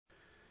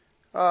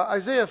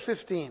Isaiah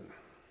 15.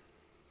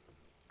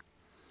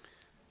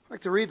 I'd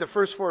like to read the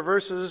first 4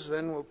 verses,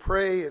 then we'll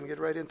pray and get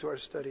right into our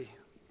study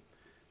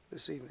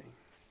this evening.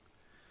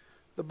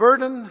 The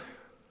burden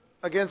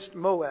against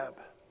Moab.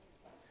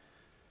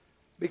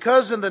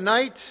 Because in the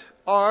night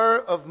Ar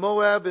of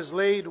Moab is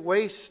laid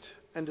waste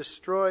and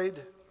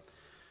destroyed.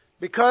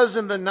 Because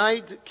in the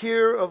night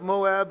Kir of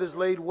Moab is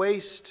laid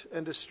waste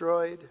and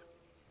destroyed.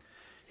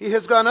 He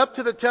has gone up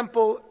to the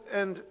temple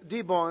and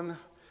Dibon,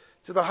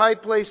 to the high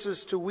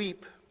places to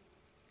weep.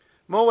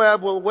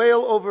 Moab will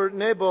wail over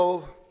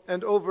Nebo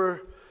and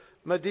over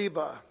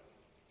Medeba.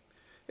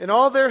 In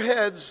all their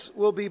heads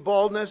will be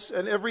baldness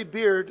and every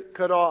beard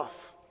cut off.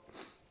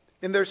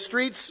 In their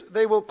streets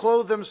they will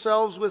clothe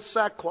themselves with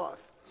sackcloth.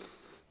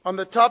 On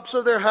the tops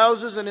of their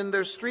houses and in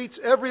their streets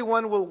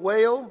everyone will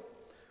wail,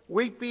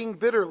 weeping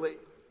bitterly.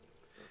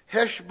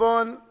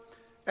 Heshbon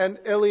and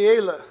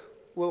Elealeh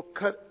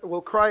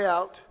will cry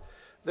out.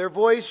 Their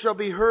voice shall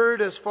be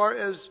heard as far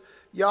as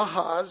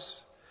Yahaz.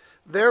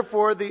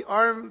 Therefore the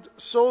armed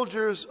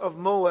soldiers of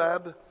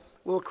Moab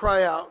will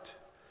cry out.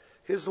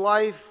 His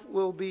life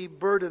will be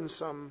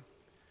burdensome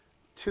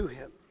to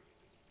him.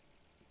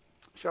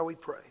 Shall we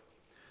pray?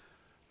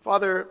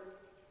 Father,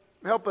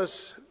 help us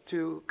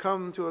to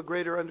come to a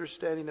greater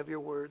understanding of your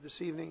word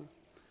this evening.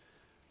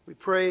 We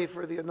pray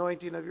for the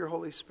anointing of your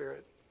Holy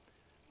Spirit.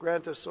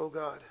 Grant us, O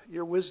God,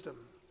 your wisdom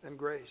and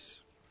grace.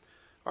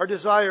 Our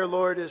desire,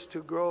 Lord, is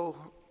to grow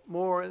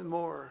more and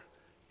more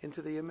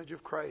into the image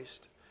of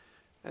Christ.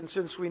 And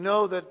since we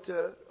know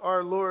that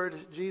our Lord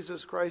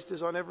Jesus Christ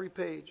is on every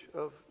page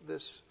of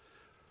this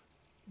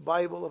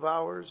Bible of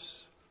ours,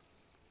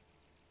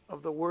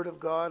 of the Word of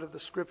God, of the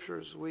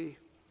Scriptures, we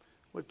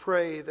would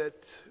pray that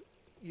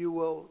you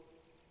will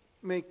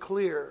make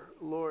clear,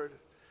 Lord,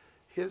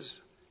 His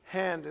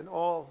hand in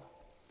all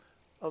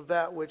of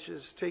that which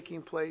is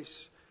taking place.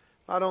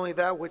 Not only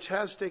that which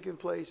has taken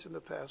place in the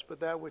past, but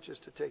that which is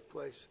to take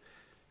place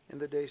in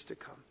the days to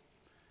come.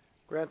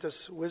 Grant us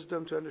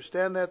wisdom to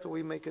understand that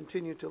we may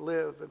continue to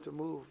live and to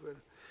move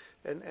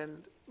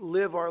and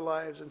live our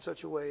lives in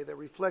such a way that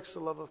reflects the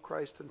love of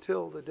Christ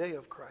until the day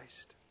of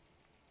Christ.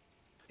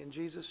 In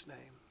Jesus'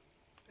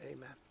 name,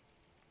 amen.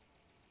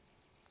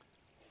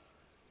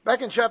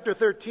 Back in chapter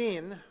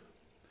 13,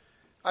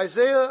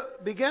 Isaiah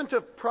began to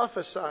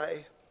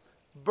prophesy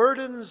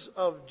burdens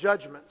of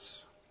judgments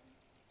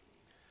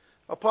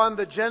upon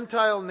the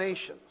Gentile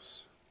nations,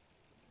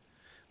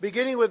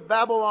 beginning with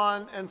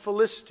Babylon and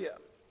Philistia.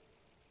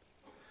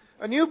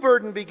 A new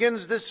burden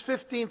begins this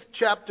 15th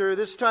chapter,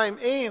 this time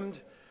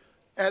aimed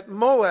at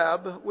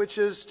Moab, which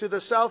is to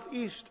the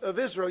southeast of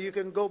Israel. You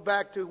can go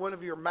back to one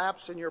of your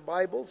maps in your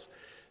Bibles,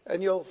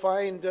 and you'll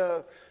find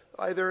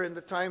either in the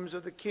times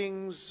of the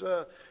kings,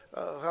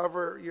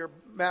 however your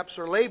maps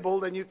are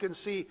labeled, and you can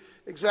see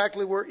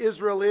exactly where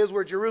Israel is,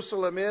 where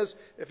Jerusalem is.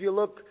 If you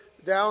look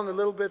down a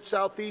little bit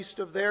southeast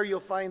of there,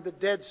 you'll find the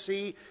Dead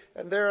Sea,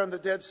 and there on the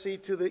Dead Sea,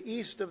 to the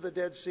east of the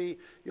Dead Sea,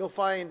 you'll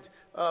find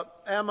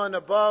Ammon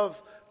above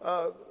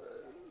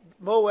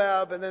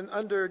Moab, and then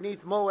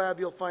underneath Moab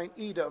you'll find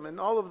Edom. And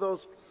all of those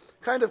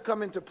kind of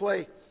come into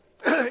play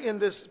in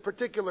this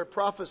particular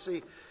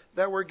prophecy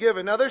that we're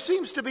given. Now there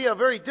seems to be a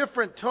very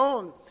different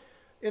tone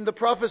in the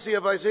prophecy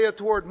of Isaiah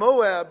toward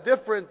Moab,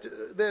 different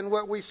than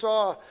what we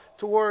saw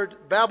toward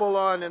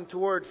Babylon and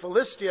toward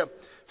Philistia.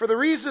 For the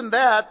reason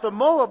that the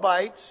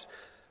Moabites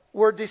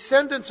were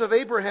descendants of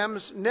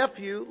Abraham's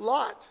nephew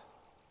Lot.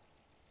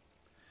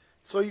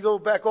 So you go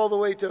back all the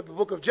way to the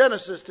book of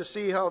Genesis to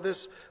see how this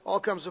all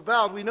comes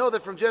about. We know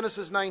that from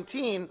Genesis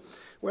 19,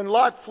 when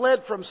Lot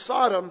fled from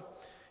Sodom,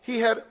 he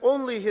had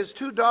only his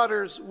 2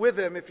 daughters with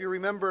him. If you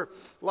remember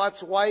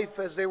Lot's wife,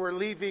 as they were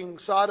leaving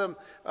Sodom,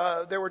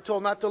 they were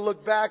told not to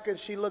look back, and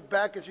she looked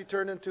back and she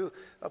turned into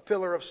a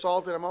pillar of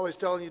salt. And I'm always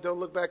telling you, don't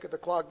look back at the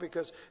clock,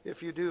 because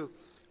if you do,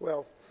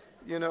 well,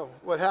 you know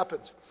what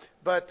happens.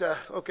 But,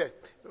 okay.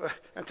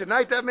 And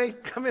tonight that may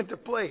come into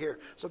play here,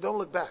 so don't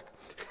look back.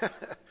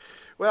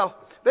 Well,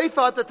 they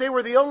thought that they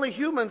were the only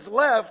humans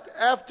left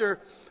after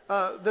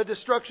the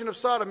destruction of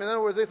Sodom. In other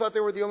words, they thought they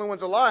were the only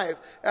ones alive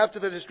after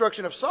the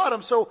destruction of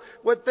Sodom. So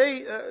what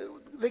they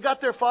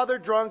got their father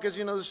drunk, as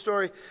you know the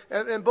story,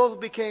 and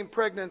both became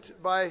pregnant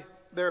by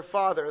their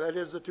father. That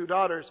is, the 2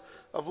 daughters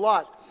of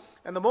Lot.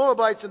 And the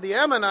Moabites and the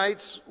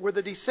Ammonites were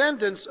the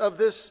descendants of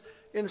this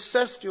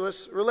incestuous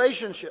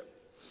relationship.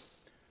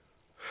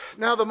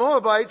 Now the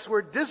Moabites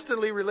were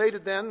distantly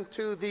related then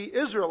to the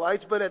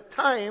Israelites, but at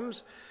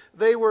times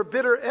they were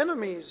bitter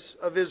enemies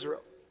of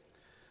Israel.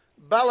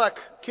 Balak,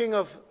 king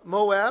of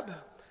Moab,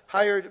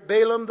 hired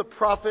Balaam the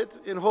prophet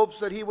in hopes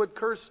that he would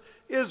curse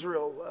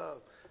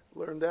Israel.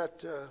 Learned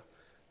that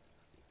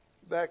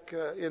back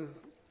in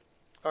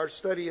our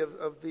study of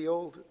the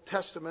Old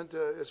Testament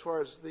as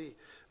far as the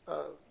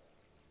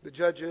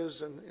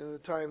judges and in the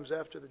times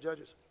after the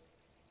judges.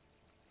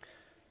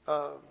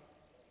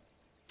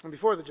 And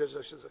before the judges,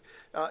 I should say.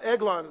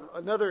 Eglon,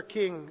 another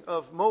king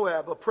of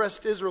Moab,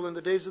 oppressed Israel in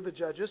the days of the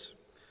judges.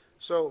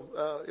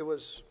 So it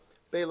was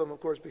Balaam,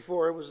 of course,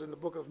 before. It was in the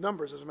book of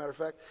Numbers, as a matter of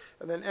fact.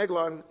 And then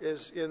Eglon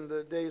is in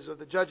the days of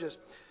the Judges.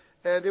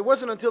 And it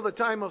wasn't until the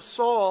time of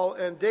Saul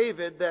and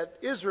David that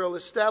Israel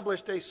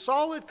established a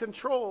solid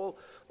control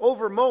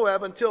over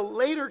Moab, until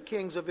later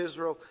kings of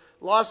Israel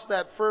lost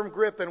that firm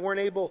grip and weren't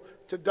able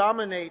to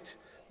dominate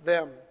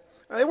them.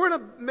 Now, they weren't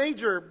a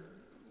major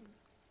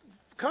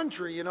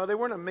country, you know, they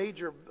weren't a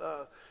major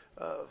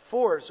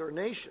force or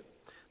nation.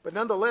 But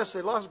nonetheless,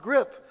 they lost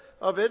grip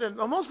of it, and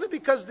mostly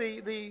because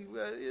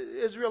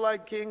the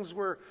Israelite kings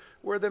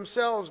were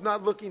themselves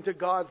not looking to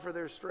God for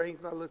their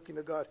strength, not looking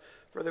to God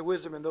for their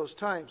wisdom in those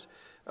times.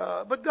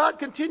 But God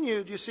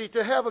continued, you see,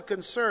 to have a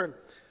concern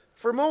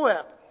for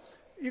Moab.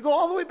 You go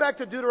all the way back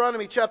to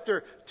Deuteronomy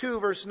chapter 2,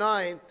 verse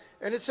 9,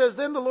 and it says,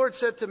 "Then the Lord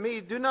said to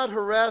me, do not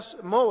harass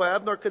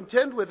Moab, nor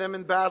contend with them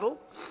in battle,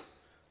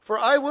 for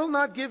I will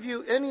not give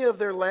you any of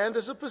their land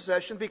as a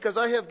possession, because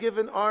I have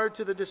given Ar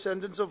to the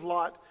descendants of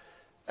Lot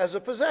as a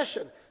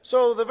possession."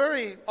 So the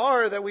very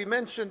Ar that we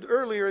mentioned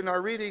earlier in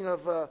our reading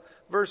of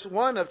verse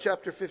 1 of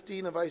chapter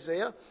 15 of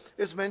Isaiah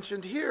is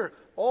mentioned here,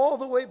 all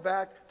the way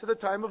back to the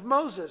time of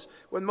Moses,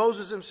 when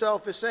Moses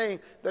himself is saying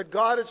that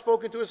God had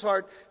spoken to his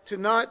heart to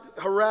not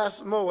harass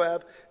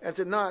Moab and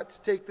to not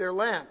take their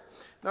land.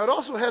 Now it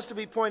also has to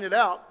be pointed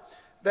out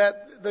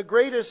that the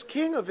greatest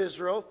king of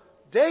Israel,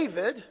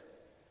 David,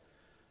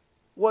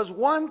 was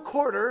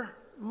 1/4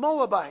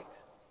 Moabite.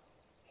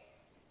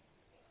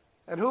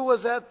 And who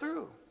was that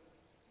through?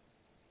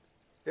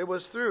 It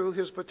was through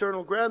his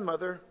paternal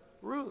grandmother,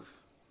 Ruth,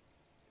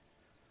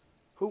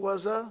 who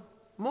was a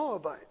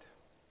Moabite.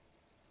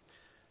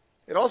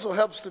 It also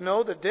helps to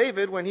know that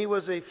David, when he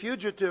was a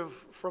fugitive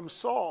from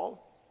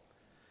Saul,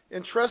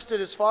 entrusted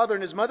his father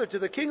and his mother to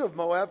the king of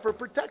Moab for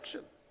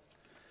protection.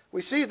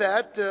 We see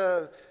that.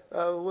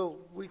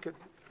 We could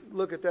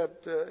look at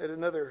that at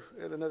another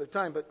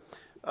time, but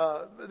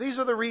these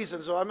are the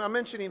reasons. So I'm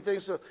mentioning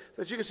things so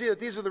that you can see that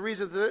these are the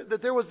reasons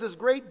that there was this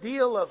great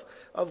deal of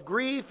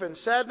grief and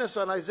sadness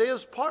on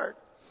Isaiah's part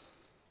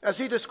as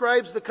he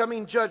describes the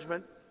coming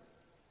judgment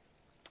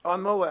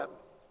on Moab.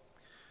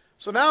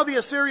 So now the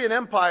Assyrian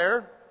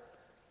Empire,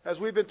 as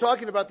we've been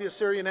talking about the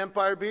Assyrian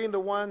Empire being the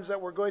ones that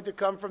were going to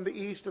come from the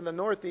east and the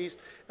northeast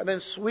and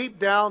then sweep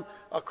down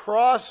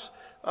across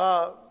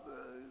the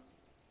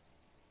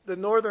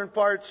northern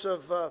parts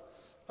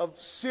of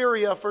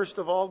Syria, first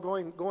of all,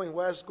 going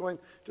west, going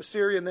to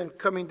Syria, and then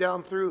coming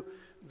down through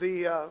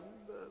the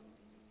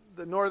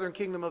northern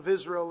kingdom of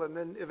Israel, and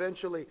then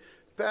eventually,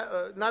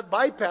 not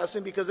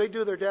bypassing because they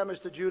do their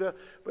damage to Judah,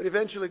 but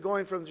eventually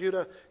going from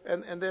Judah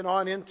and then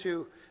on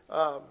into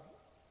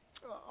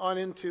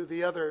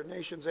the other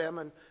nations,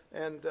 Ammon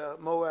and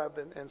Moab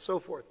and so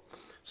forth.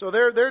 So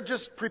they're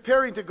just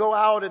preparing to go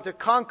out and to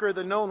conquer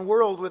the known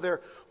world with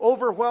their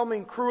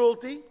overwhelming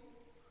cruelty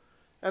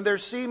and their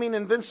seeming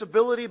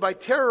invincibility by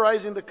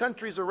terrorizing the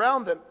countries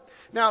around them.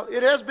 Now,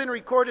 it has been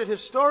recorded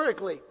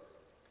historically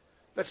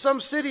that some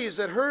cities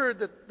that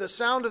heard the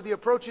sound of the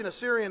approaching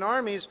Assyrian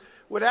armies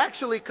would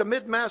actually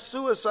commit mass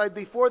suicide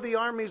before the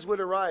armies would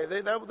arrive.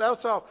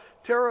 That's how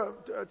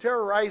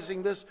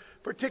terrorizing this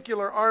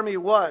particular army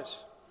was.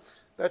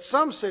 That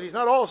some cities,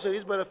 not all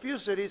cities, but a few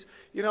cities,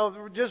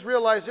 just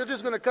realized they're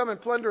just going to come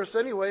and plunder us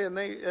anyway, and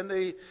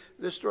they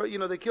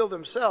destroy, they kill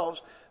themselves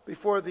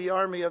before the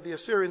army of the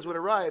Assyrians would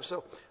arrive.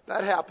 So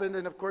that happened,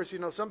 and of course,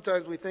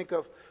 sometimes we think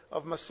of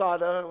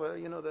Masada,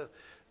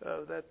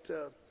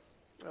 that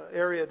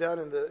area down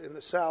in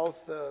the south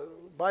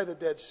by the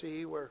Dead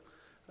Sea, where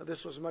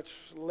this was much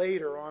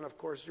later on, of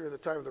course, during the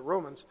time of the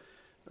Romans,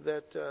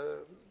 that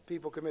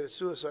people committed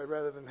suicide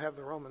rather than have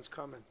the Romans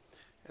come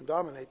and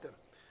dominate them.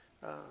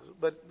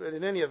 But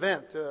in any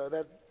event,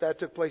 that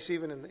took place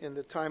even in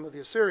the time of the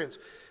Assyrians.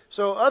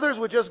 So others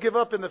would just give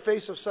up in the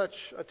face of such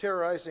a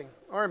terrorizing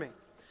army.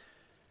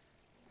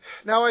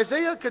 Now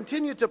Isaiah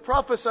continued to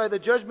prophesy the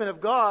judgment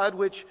of God,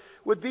 which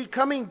would be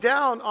coming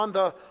down on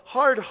the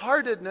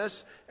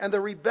hard-heartedness and the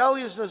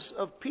rebelliousness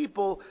of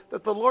people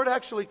that the Lord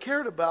actually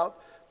cared about,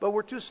 but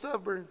were too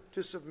stubborn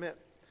to submit.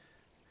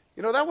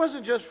 That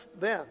wasn't just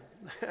then.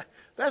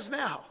 That's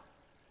now.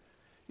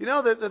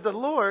 That the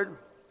Lord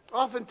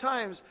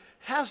oftentimes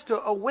has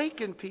to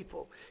awaken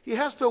people. He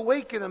has to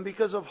awaken them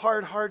because of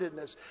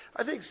hard-heartedness.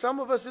 I think some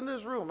of us in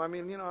this room,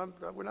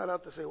 we're not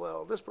out to say,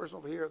 well, this person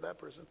over here, that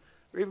person,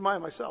 or even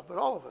myself, but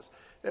all of us,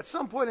 at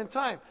some point in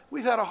time,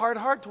 we've had a hard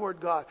heart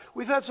toward God.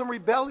 We've had some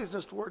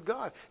rebelliousness toward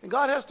God. And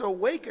God has to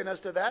awaken us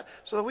to that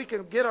so that we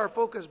can get our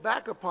focus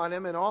back upon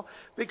Him and all,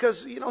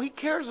 because, He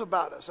cares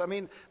about us.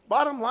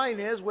 Bottom line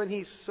is, when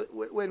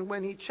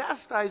He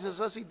chastises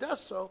us, He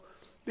does so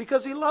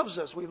because He loves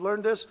us. We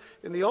learned this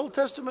in the Old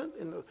Testament,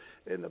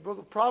 in the book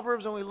of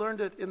Proverbs, and we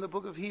learned it in the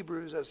book of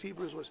Hebrews, as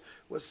Hebrews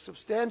was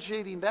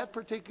substantiating that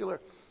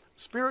particular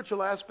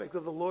spiritual aspect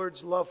of the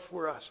Lord's love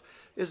for us,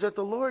 is that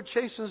the Lord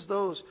chastens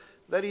those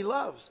that He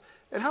loves.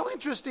 And how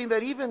interesting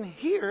that even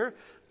here,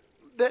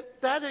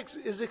 that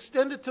is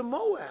extended to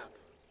Moab.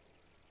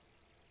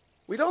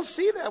 We don't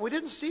see that. We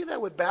didn't see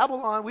that with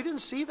Babylon. We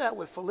didn't see that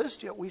with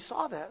Philistia. We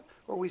saw that,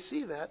 or we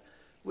see that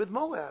with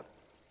Moab.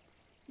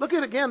 Look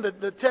at again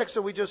the text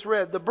that we just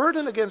read. The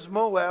burden against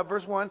Moab,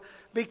 verse 1,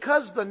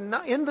 because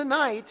in the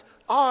night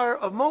Ar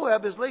of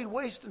Moab is laid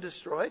waste and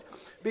destroyed.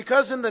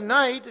 Because in the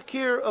night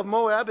Kir of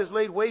Moab is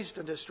laid waste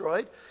and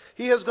destroyed.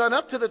 He has gone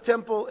up to the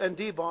temple and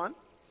Dibon,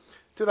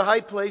 to the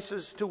high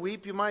places to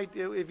weep. You might,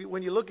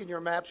 when you look in your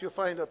maps, you'll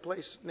find a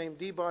place named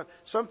Dibon.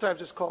 Sometimes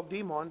it's called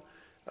Dimon,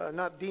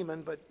 not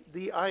demon, but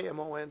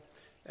D-I-M-O-N.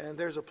 And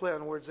there's a play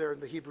on words there in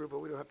the Hebrew, but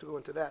we don't have to go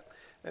into that.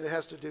 And it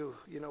has to do,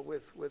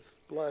 with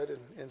blood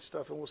and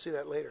stuff, and we'll see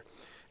that later.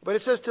 But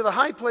it says, to the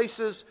high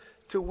places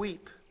to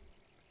weep.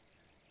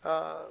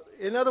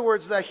 In other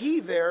words, the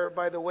he there,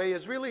 by the way,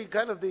 is really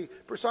kind of the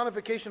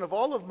personification of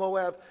all of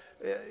Moab,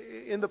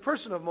 in the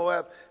person of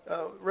Moab,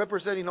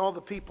 representing all the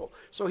people.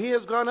 So he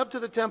has gone up to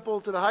the temple,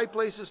 to the high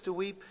places to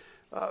weep.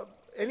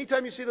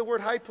 Anytime you see the word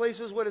high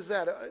places, what is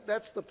that?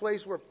 That's the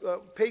place where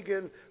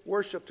pagan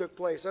worship took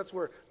place. That's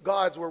where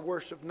gods were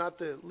worshipped, not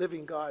the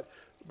living God,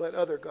 but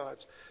other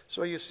gods.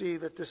 So you see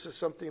that this is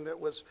something that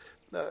was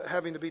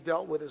having to be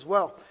dealt with as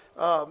well.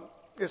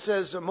 It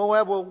says,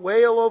 Moab will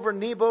wail over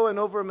Nebo and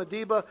over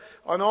Medeba.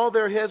 On all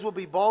their heads will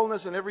be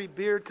baldness and every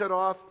beard cut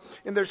off.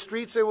 In their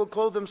streets they will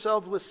clothe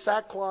themselves with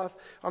sackcloth.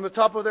 On the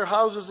top of their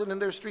houses and in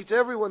their streets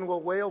everyone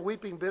will wail,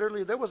 weeping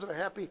bitterly. There wasn't a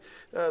happy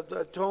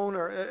tone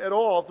at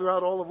all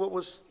throughout all of what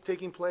was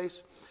taking place.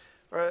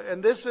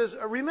 And this is,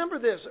 remember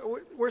this,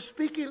 we're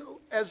speaking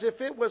as if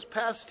it was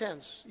past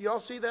tense. You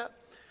all see that?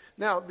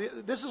 Now,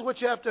 this is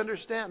what you have to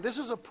understand. This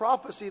is a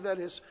prophecy that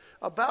is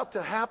about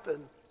to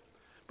happen.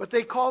 But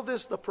they call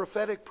this the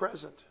prophetic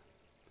present.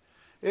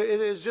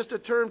 It is just a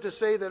term to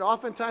say that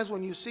oftentimes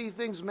when you see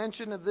things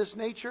mentioned of this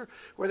nature,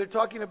 where they're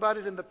talking about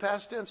it in the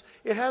past tense,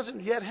 it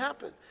hasn't yet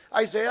happened.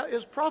 Isaiah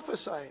is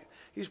prophesying.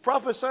 He's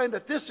prophesying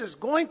that this is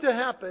going to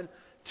happen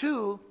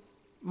to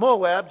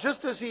Moab,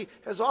 just as he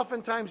has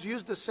oftentimes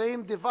used the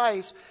same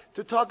device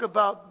to talk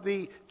about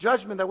the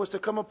judgment that was to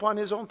come upon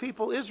his own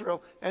people,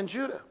 Israel and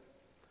Judah.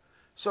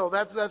 So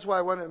that's why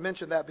I wanted to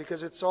mention that,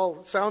 because it's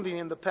all sounding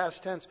in the past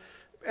tense.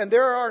 And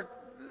there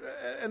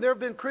have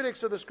been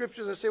critics of the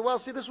scriptures that say, well,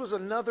 see, this was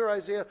another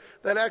Isaiah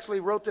that actually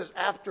wrote this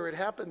after it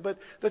happened. But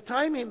the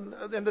timing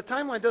and the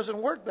timeline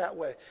doesn't work that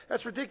way.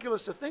 That's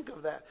ridiculous to think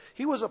of that.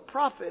 He was a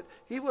prophet.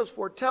 He was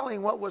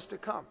foretelling what was to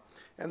come.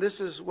 And this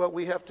is what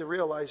we have to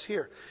realize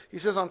here. He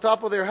says, on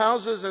top of their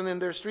houses and in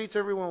their streets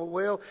everyone will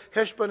wail.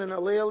 Heshbon and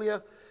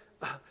Eliela,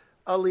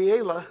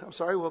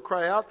 will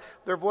cry out.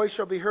 Their voice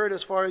shall be heard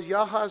as far as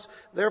Yahaz.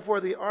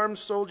 Therefore the armed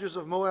soldiers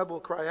of Moab will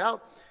cry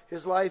out.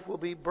 His life will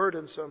be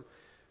burdensome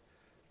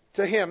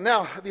to him.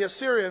 Now, the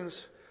Assyrians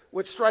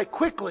would strike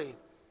quickly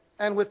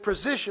and with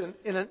precision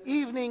in an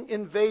evening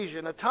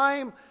invasion, a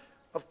time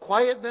of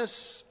quietness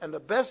and the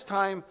best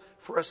time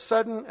for a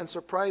sudden and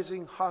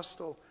surprising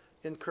hostile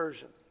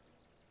incursion.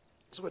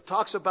 So it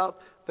talks about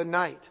the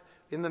night.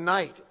 In the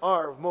night,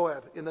 Ar of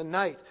Moab. In the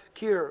night,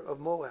 Kir of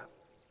Moab.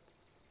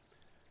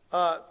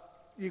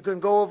 You can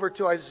go over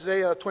to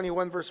Isaiah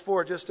 21 verse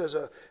 4 just as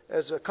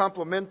a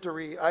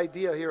complementary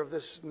idea here of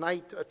this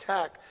night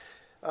attack.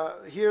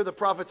 Here the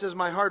prophet says,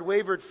 my heart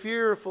wavered,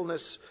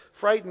 fearfulness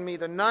frightened me.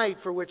 The night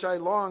for which I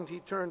longed,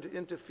 he turned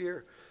into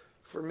fear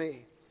for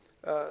me.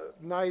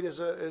 Night is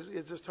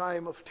a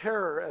time of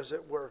terror, as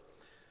it were.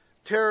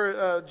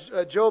 Terror.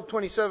 Job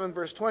 27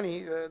 verse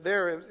 20,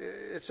 there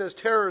it says,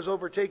 terror is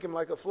overtaken him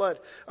like a flood.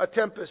 A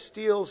tempest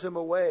steals him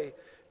away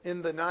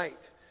in the night.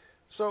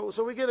 So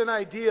we get an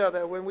idea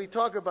that when we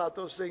talk about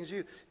those things,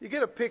 you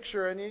get a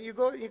picture, and you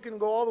can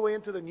go all the way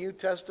into the New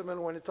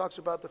Testament when it talks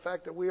about the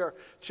fact that we are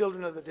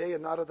children of the day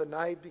and not of the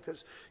night,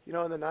 because in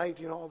the night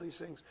all these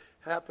things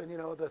happen.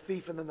 The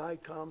thief in the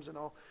night comes and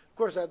all. Of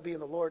course, that being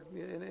the Lord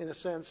in a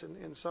sense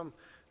in some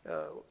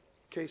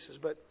cases,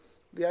 but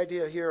the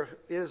idea here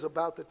is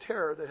about the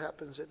terror that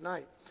happens at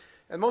night.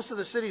 And most of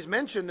the cities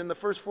mentioned in the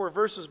first 4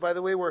 verses, by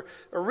the way, were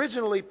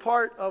originally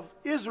part of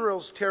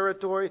Israel's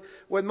territory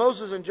when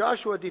Moses and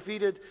Joshua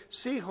defeated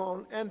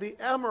Sihon and the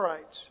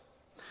Amorites.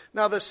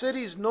 Now, the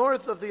cities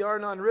north of the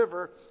Arnon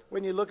River,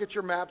 when you look at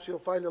your maps, you'll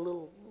find a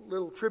little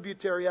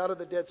tributary out of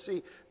the Dead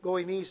Sea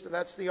going east, and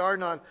that's the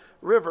Arnon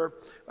River.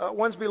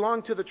 Ones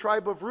belong to the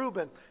tribe of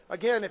Reuben.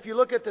 Again, if you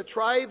look at the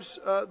tribes,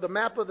 the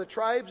map of the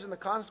tribes and the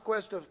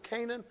conquest of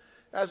Canaan,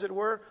 as it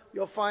were,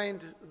 you'll find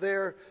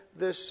there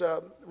this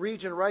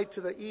region right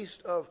to the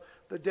east of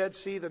the Dead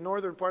Sea, the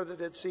northern part of the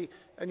Dead Sea,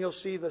 and you'll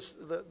see the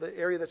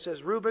area that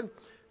says Reuben,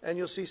 and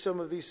you'll see some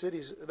of these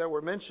cities that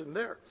were mentioned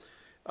there.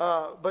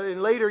 But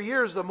in later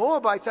years, the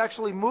Moabites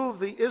actually moved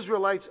the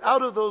Israelites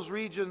out of those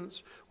regions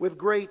with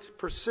great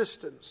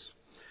persistence.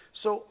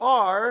 So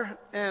Ar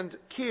and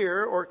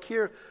Kir, or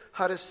Kir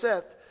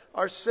Hareseth,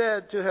 are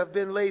said to have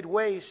been laid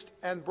waste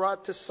and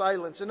brought to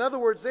silence. In other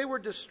words, they were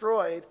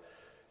destroyed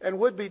and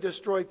would be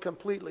destroyed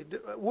completely.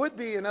 Would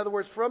be, in other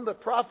words, from the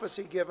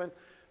prophecy given,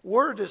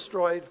 were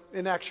destroyed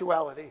in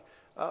actuality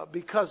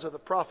because of the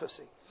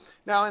prophecy.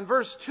 Now, in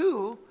verse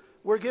 2,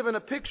 we're given a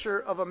picture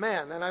of a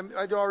man. And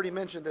I'd already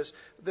mentioned this.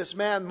 This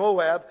man,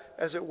 Moab,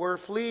 as it were,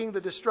 fleeing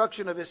the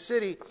destruction of his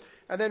city,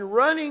 and then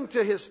running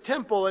to his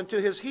temple and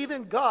to his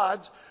heathen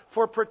gods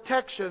for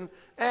protection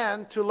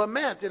and to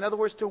lament. In other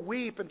words, to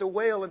weep and to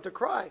wail and to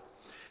cry.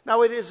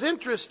 Now, it is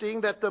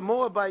interesting that the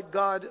Moabite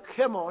god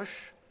Chemosh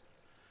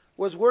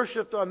was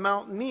worshipped on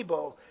Mount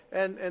Nebo.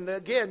 And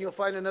again, you'll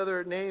find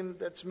another name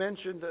that's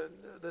mentioned,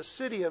 the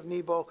city of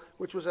Nebo,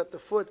 which was at the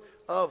foot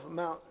of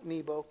Mount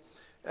Nebo.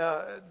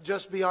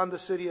 Just beyond the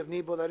city of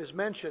Nebo that is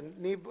mentioned.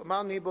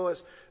 Mount Nebo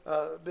has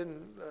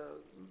been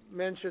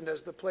mentioned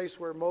as the place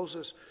where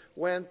Moses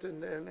went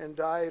and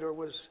died, or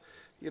was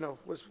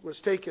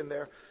taken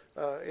there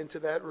into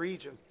that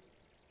region.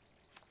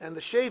 And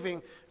the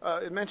shaving,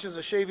 it mentions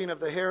the shaving of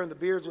the hair and the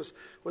beards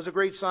was a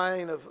great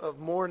sign of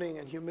mourning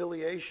and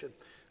humiliation,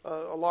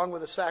 along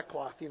with the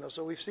sackcloth.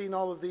 So we've seen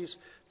all of these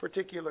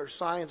particular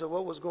signs of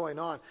what was going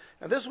on.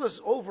 And this was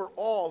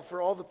overall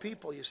for all the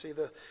people, you see.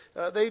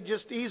 They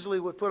just easily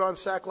would put on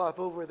sackcloth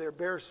over their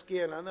bare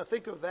skin. And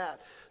think of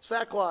that.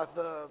 Sackcloth,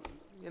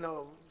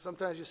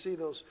 sometimes you see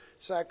those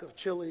sack of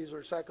chilies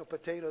or sack of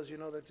potatoes,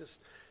 that just,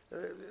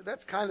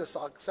 that's kind of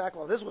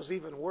sackcloth. This was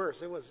even worse.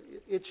 It was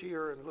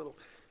itchier and a little,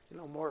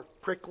 more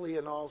prickly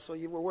and all. So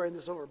you were wearing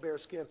this over bare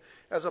skin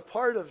as a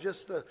part of just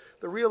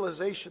the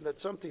realization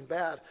that something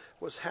bad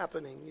was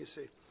happening, you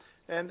see.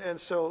 And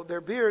so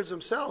their beards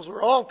themselves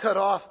were all cut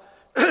off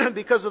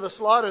because of the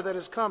slaughter that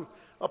has come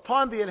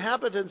upon the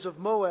inhabitants of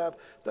Moab,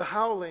 the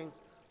howling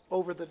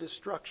over the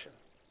destruction.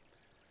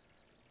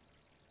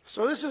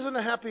 So this isn't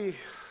a happy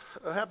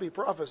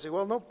prophecy.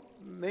 Well, no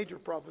major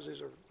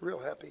prophecies are real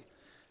happy,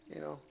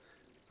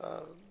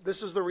 This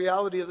is the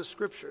reality of the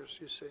Scriptures,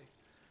 you see.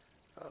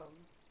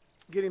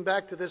 Getting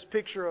back to this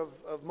picture of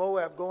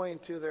Moab going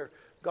to their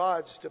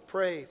gods to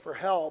pray for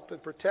help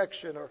and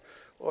protection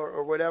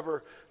or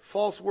whatever,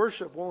 false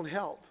worship won't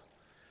help.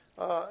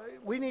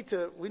 We need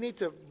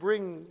to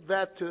bring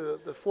that to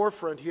the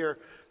forefront here,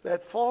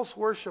 that false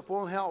worship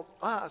won't help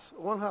us,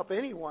 won't help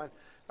anyone.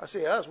 I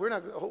say us,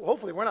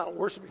 hopefully we're not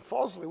worshiping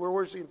falsely, we're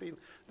worshiping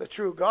the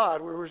true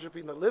God, we're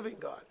worshiping the living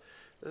God.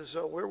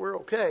 So we're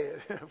okay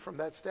from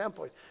that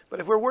standpoint.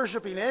 But if we're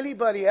worshiping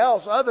anybody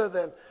else other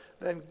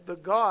than the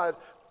God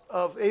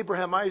of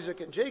Abraham,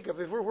 Isaac, and Jacob,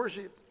 if we're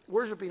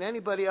worshiping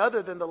anybody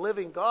other than the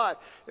living God,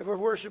 if we're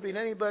worshiping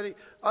anybody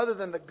other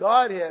than the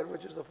Godhead,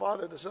 which is the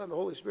Father, the Son, the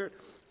Holy Spirit,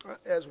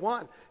 as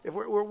one, if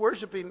we're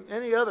worshiping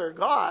any other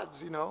gods,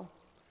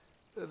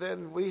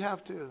 then we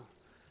have to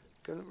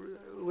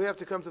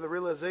come to the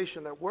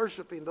realization that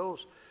worshiping those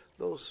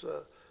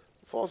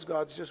false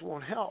gods just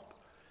won't help.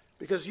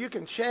 Because you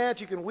can chant,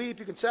 you can weep,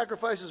 you can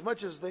sacrifice as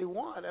much as they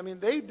want. I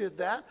mean, they did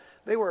that.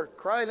 They were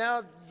crying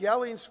out,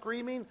 yelling,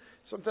 screaming.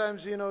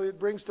 Sometimes, it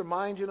brings to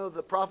mind,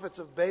 the prophets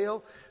of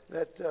Baal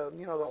that,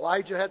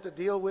 Elijah had to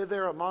deal with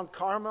there on Mount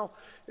Carmel.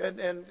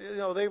 And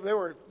they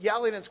were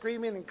yelling and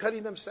screaming and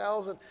cutting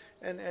themselves.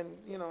 And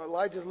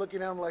Elijah's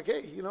looking at them like,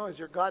 hey, is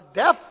your God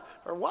deaf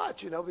or what?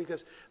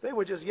 Because they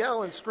would just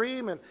yell and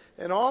scream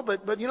and all.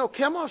 But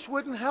Chemosh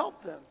wouldn't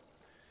help them.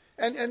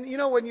 And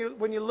when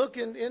you look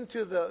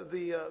into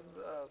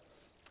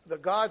the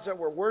gods that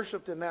were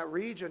worshipped in that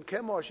region,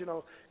 Chemosh,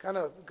 kind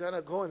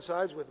of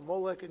coincides with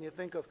Molech, and you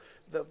think of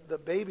the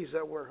babies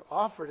that were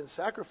offered in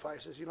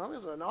sacrifices. It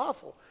was an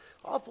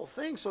awful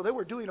thing. So they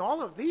were doing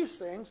all of these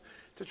things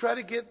to try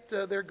to get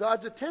their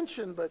God's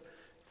attention, but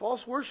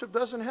false worship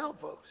doesn't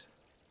help, folks.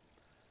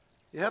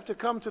 You have to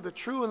come to the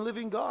true and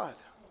living God.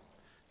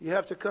 You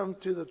have to come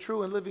to the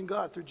true and living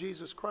God through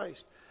Jesus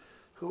Christ,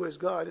 who is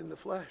God in the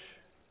flesh.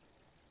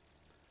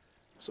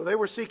 So they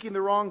were seeking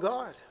the wrong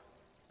God.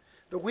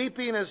 The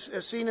weeping, as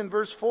seen in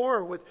verse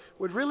 4,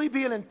 would really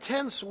be an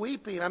intense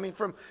weeping. I mean,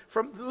 from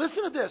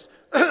listen to this,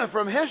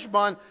 from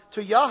Heshbon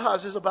to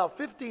Yahaz is about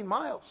 15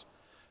 miles.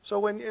 So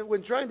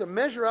when trying to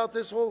measure out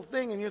this whole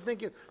thing, and you're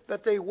thinking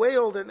that they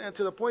wailed and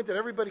to the point that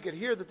everybody could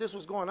hear that this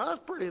was going on,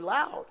 that's pretty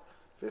loud,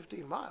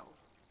 15 miles.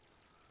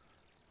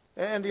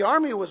 And the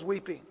army was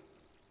weeping.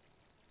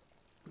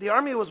 The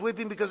army was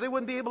weeping because they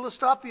wouldn't be able to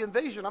stop the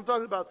invasion. I'm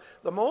talking about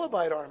the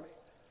Moabite army.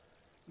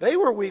 They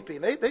were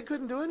weeping. They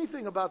couldn't do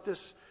anything about this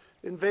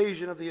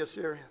invasion of the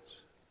Assyrians.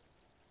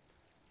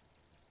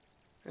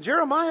 And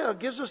Jeremiah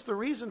gives us the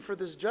reason for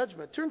this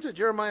judgment. Turn to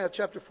Jeremiah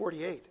chapter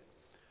 48.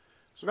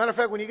 As a matter of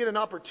fact, when you get an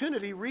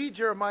opportunity, read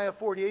Jeremiah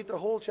 48, the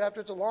whole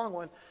chapter. It's a long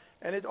one,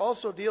 and it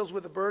also deals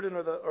with the burden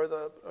or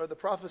the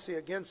prophecy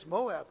against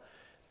Moab.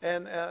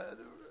 And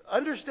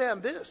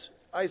understand this: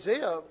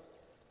 Isaiah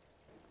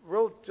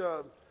wrote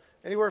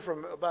anywhere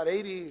from about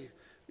 80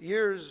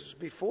 years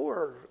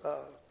before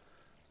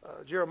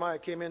Jeremiah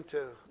came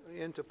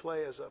into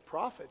play as a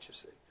prophet, you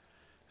see.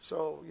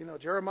 So,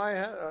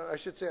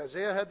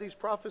 Isaiah had these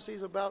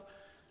prophecies about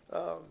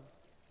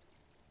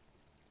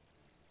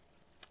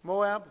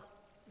Moab.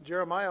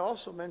 Jeremiah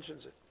also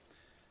mentions it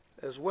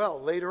as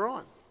well later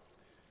on.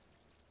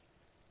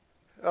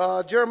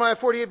 Jeremiah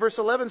 48 verse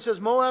 11 says,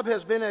 Moab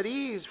has been at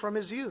ease from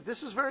his youth.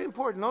 This is very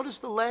important. Notice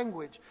the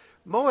language.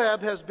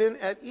 Moab has been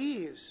at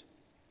ease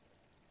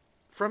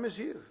from his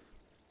youth.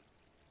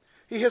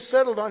 He has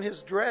settled on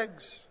his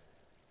dregs.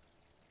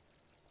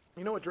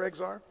 You know what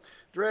dregs are?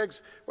 Dregs.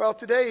 Well,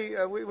 today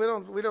we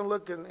don't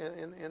look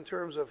in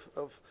terms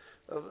of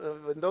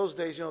in those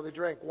days. You know, they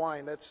drank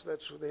wine. That's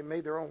they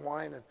made their own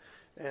wine,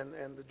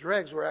 and the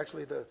dregs were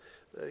actually the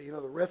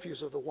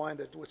refuse of the wine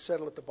that would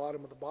settle at the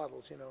bottom of the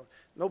bottles. You know,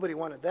 nobody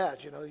wanted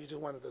that. You know, you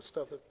just wanted the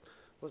stuff that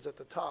was at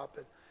the top.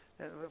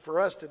 And for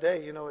us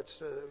today, you know, it's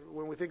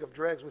when we think of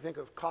dregs, we think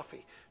of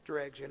coffee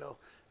dregs. You know,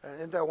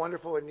 isn't that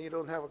wonderful? And you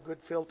don't have a good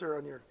filter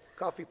on your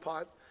coffee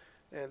pot,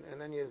 and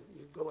then you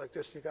go like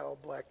this. You got all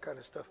black kind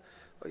of stuff.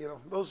 You know,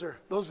 those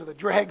are the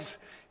dregs.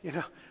 You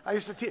know, I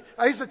used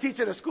to teach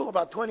at a school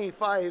about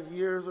 25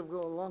 years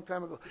ago, a long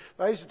time ago.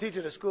 But I used to teach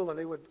at a school,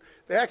 and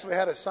they actually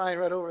had a sign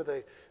right over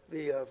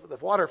the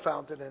water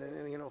fountain,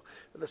 and you know,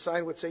 the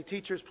sign would say,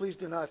 "Teachers, please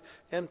do not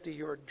empty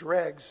your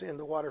dregs in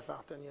the water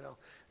fountain." You know,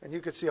 and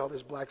you could see all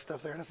this black stuff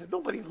there. And I said,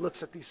 nobody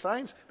looks at these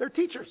signs. They're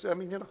teachers. I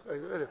mean, you know,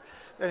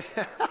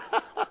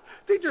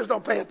 teachers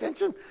don't pay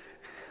attention.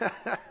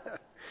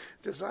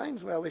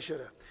 Designs? Well, they should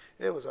have.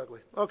 It was ugly.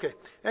 Okay.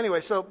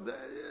 Anyway, so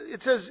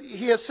it says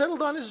he has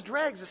settled on his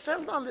dregs. He's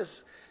settled on this,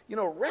 you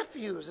know,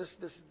 refuse,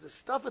 this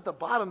stuff at the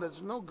bottom that's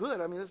no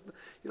good. I mean,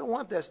 you don't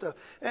want that stuff.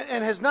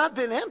 And has not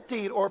been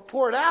emptied or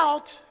poured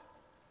out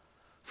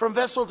from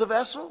vessel to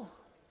vessel,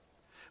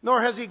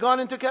 nor has he gone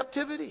into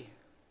captivity.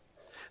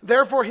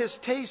 Therefore, his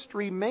taste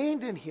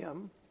remained in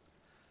him,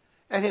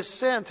 and his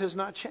scent has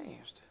not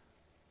changed.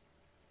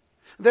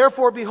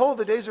 Therefore, behold,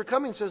 the days are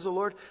coming, says the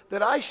Lord,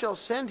 that I shall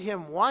send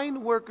him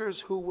wine workers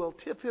who will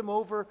tip him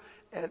over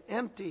and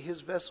empty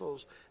his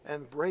vessels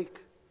and break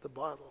the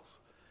bottles.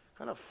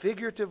 Kind of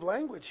figurative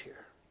language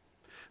here.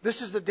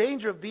 This is the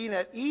danger of being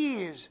at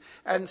ease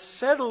and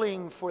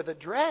settling for the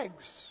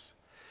dregs.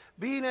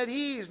 Being at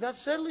ease, not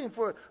settling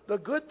for the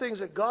good things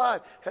that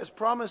God has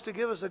promised to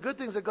give us, the good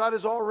things that God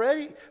has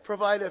already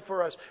provided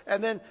for us.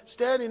 And then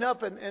standing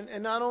up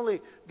and not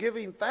only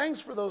giving thanks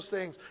for those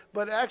things,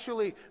 but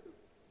actually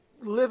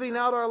living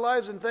out our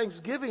lives in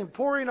thanksgiving,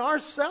 pouring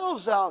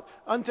ourselves out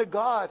unto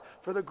God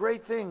for the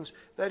great things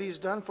that He's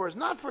done for us.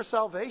 Not for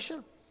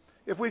salvation.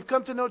 If we've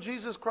come to know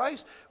Jesus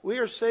Christ, we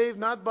are saved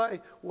not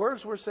by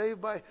works, we're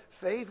saved by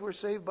faith. We're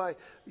saved by,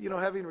 you know,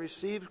 having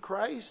received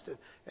Christ.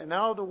 And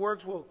now the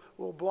works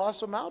will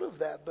blossom out of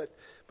that. But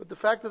the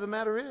fact of the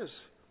matter is,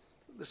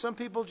 some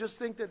people just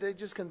think that they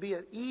just can be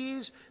at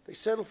ease. They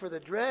settle for the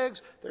dregs.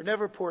 They're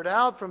never poured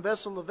out from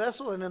vessel to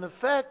vessel. And in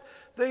effect,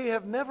 they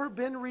have never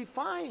been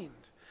refined.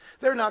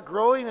 They're not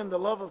growing in the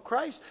love of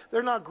Christ.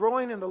 They're not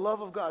growing in the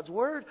love of God's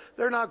Word.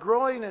 They're not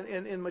growing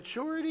in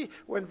maturity.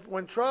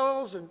 When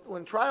trials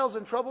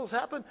and troubles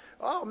happen,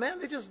 oh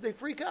man, they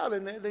freak out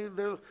and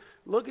they're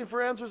looking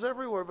for answers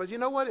everywhere. But you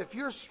know what? If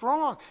you're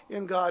strong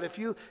in God, if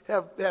you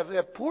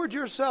have poured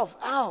yourself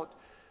out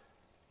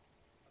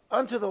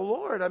unto the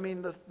Lord, I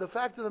mean, the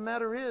fact of the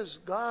matter is,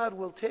 God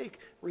will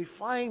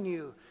refine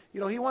you. You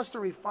know, He wants to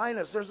refine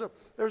us.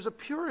 There's a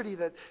purity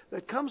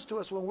that comes to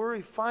us when we're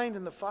refined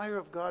in the fire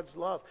of God's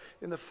love,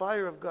 in the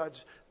fire of God's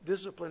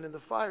discipline, in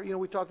the fire. You know,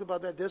 we talked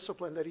about that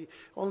discipline, that He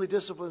only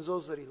disciplines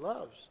those that He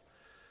loves.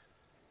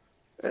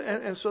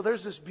 And so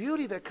there's this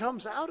beauty that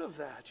comes out of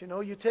that. You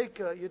know, you take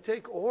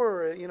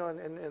ore, you know,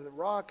 and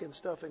rock and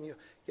stuff, and you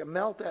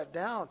melt that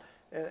down,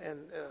 and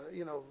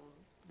you know,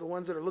 the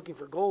ones that are looking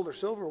for gold or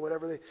silver or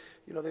whatever,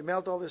 they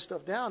melt all this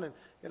stuff down,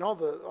 and all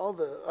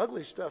the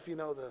ugly stuff, you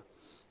know,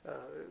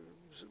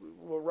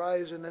 will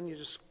rise, and then you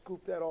just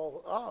scoop that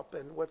all up,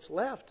 and what's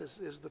left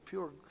is the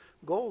pure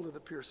gold or the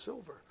pure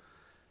silver.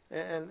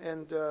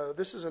 And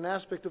this is an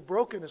aspect of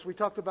brokenness. We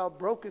talked about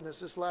brokenness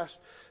this last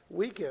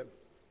weekend,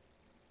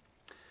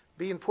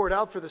 being poured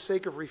out for the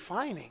sake of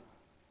refining,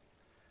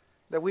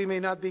 that we may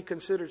not be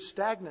considered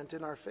stagnant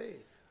in our faith.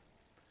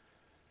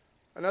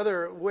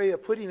 Another way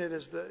of putting it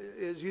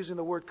is using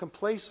the word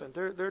complacent.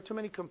 There are too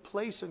many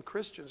complacent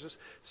Christians, just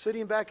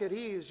sitting back at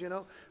ease, you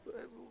know,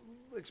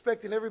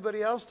 expecting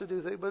everybody else to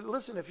do things. But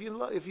listen, if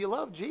you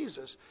love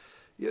Jesus,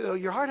 you know,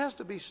 your heart has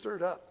to be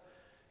stirred up.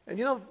 And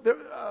you know,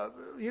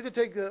 you could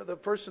take the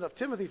person of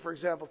Timothy, for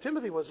example.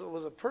 Timothy was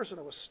a person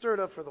that was stirred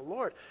up for the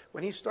Lord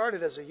when he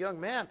started as a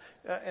young man.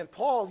 And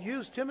Paul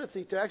used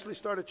Timothy to actually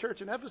start a church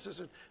in Ephesus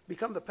and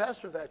become the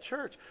pastor of that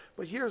church.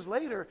 But years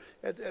later,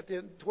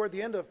 toward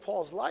the end of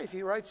Paul's life,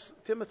 he writes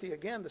Timothy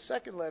again, the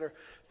second letter,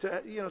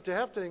 to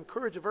have to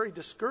encourage a very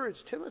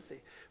discouraged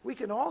Timothy. We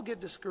can all get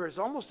discouraged,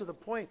 almost to the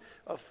point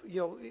of, you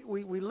know,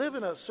 we live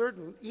in a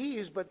certain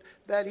ease, but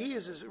that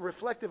ease is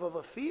reflective of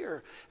a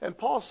fear. And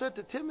Paul said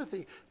to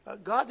Timothy,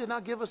 God did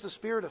not give us a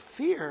spirit of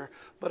fear,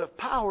 but of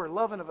power,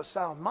 love, and of a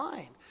sound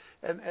mind.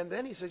 And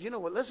then he says, you know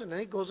what, listen, and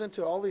he goes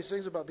into all these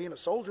things about being a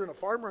soldier and a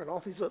farmer and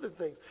all these other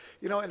things.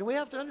 You know, and we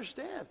have to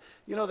understand,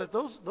 you know, that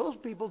those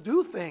people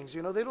do things.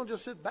 You know, they don't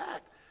just sit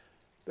back.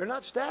 They're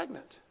not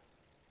stagnant.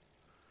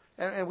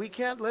 And we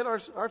can't let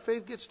our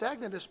faith get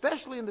stagnant,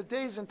 especially in the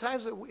days and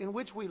times in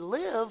which we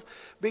live,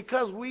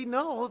 because we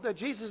know that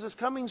Jesus is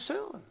coming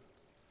soon.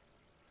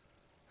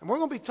 And we're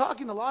going to be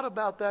talking a lot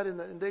about that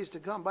in days to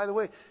come. By the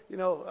way, you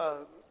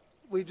know,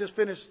 we just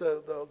finished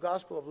the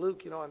Gospel of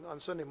Luke, on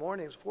Sunday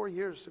mornings. 4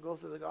 years to go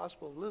through the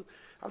Gospel of Luke.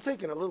 I'm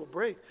taking a little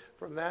break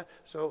from that.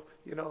 So,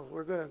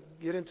 we're going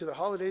to get into the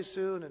holidays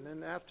soon, and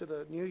then after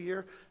the New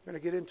Year, we're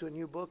going to get into a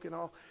new book and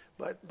all.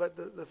 But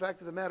the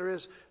fact of the matter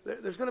is,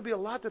 there's going to be a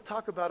lot to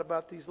talk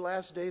about these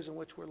last days in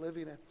which we're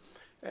living in,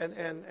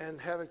 and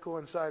have it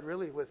coincide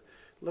really with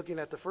looking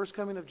at the first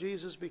coming of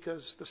Jesus,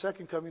 because the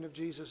second coming of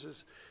Jesus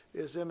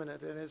is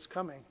imminent and is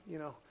coming,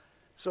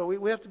 So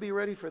we have to be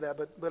ready for that.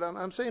 But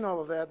I'm saying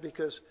all of that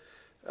because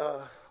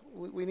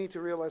we need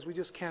to realize we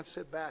just can't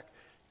sit back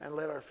and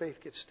let our faith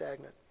get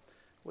stagnant.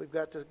 We've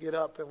got to get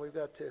up and we've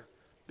got to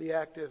be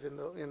active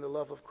in the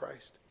love of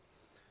Christ.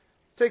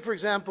 Take, for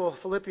example,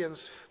 Philippians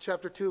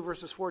chapter 2,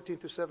 verses 14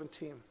 through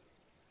 17.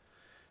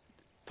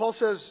 Paul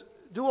says,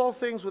 "Do all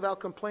things without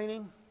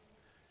complaining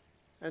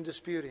and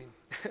disputing."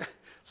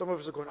 Some of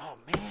us are going, "Oh,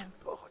 man.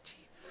 Oh,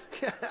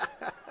 gee.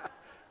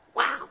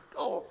 Wow.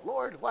 Oh,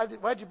 Lord.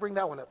 Why'd you bring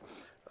that one up?"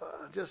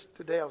 Just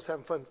today I was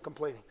having fun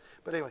complaining.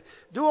 But anyway,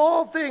 "Do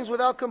all things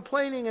without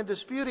complaining and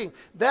disputing,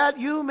 that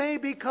you may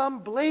become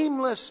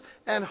blameless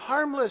and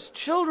harmless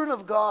children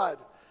of God,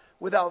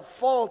 without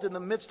fault in the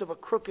midst of a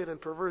crooked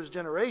and perverse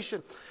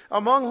generation,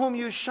 among whom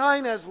you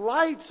shine as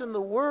lights in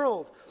the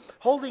world,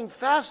 holding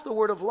fast the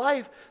word of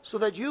life, so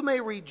that you may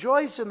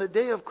rejoice in the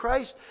day of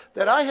Christ,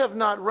 that I have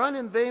not run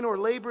in vain or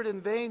labored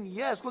in vain.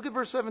 Yes," look at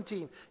verse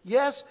 17.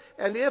 "Yes,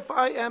 and if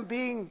I am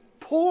being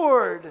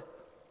poured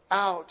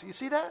out." You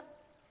see that?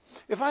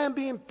 "If I am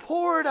being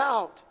poured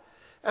out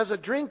as a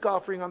drink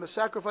offering on the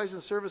sacrifice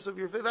and service of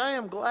your faith, I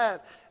am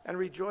glad and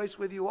rejoice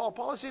with you all."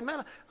 Paul is saying,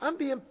 man, I'm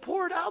being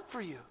poured out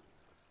for you.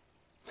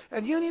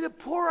 And you need to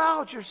pour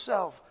out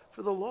yourself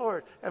for the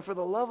Lord and for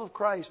the love of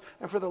Christ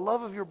and for the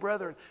love of your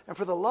brethren and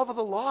for the love of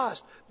the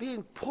lost.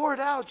 Being poured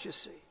out, you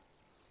see.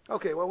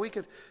 Okay, well, we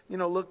could,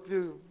 look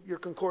through your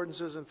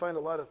concordances and find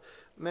a lot of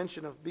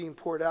mention of being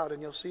poured out,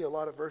 and you'll see a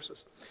lot of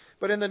verses.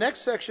 But in the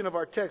next section of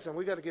our text, and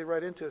we got to get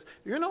right into this.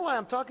 You know why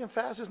I'm talking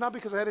fast? It's not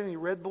because I had any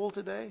Red Bull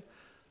today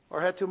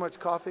or had too much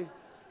coffee.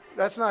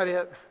 That's not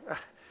it.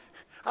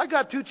 I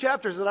got 2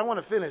 chapters that I want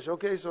to finish,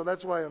 okay? So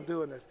that's why I'm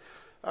doing this.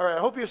 All right, I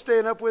hope you're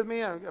staying up with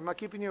me. Am I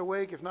keeping you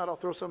awake? If not, I'll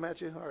throw some at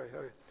you. All right,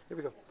 here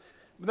we go.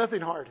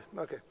 Nothing hard.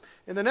 Okay.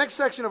 In the next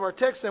section of our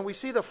text, then, we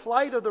see the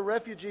flight of the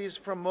refugees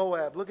from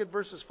Moab. Look at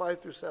verses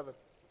 5 through 7.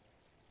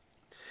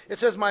 It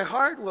says, "My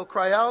heart will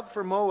cry out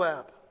for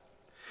Moab.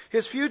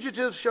 His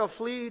fugitives shall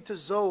flee to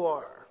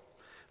Zoar,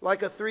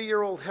 like a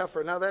 3-year-old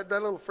heifer." Now, that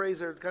little phrase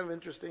there is kind of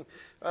interesting.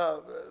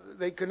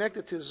 They connect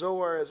it to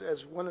Zoar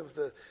as one of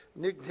the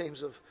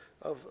nicknames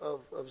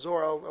of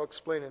Zoar. I'll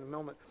explain in a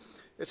moment.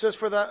 It says,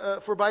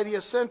 "For by the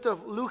ascent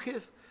of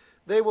Luhith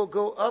they will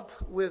go up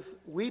with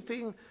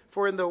weeping,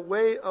 for in the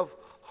way of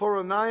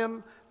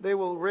Horonaim they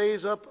will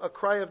raise up a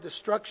cry of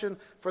destruction,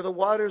 for the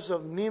waters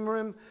of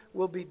Nimrim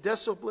will be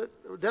desolate,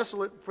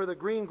 for the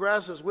green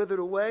grass is withered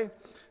away.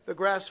 The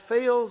grass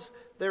fails,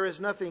 there is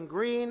nothing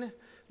green.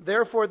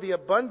 Therefore the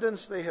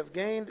abundance they have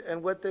gained,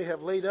 and what they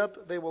have laid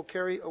up they will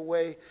carry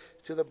away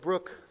to the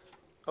brook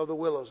of the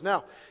willows."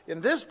 Now, in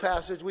this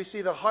passage, we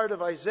see the heart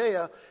of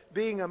Isaiah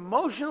being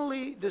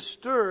emotionally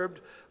disturbed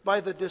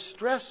by the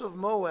distress of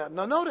Moab.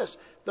 Now, notice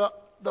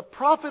the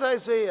prophet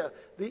Isaiah,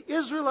 the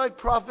Israelite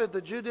prophet,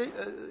 the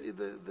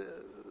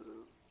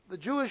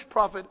Jewish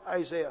prophet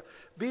Isaiah,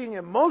 being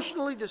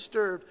emotionally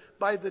disturbed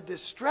by the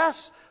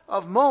distress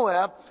of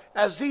Moab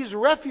as these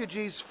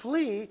refugees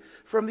flee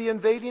from the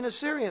invading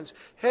Assyrians,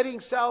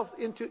 heading south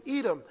into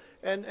Edom.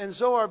 And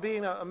Zoar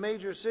being a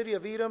major city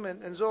of Edom,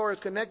 and Zoar is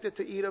connected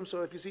to Edom.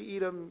 So if you see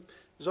Edom,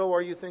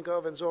 Zoar you think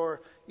of, and Zoar,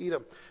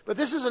 Edom. But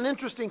this is an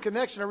interesting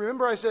connection. And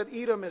remember I said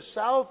Edom is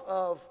south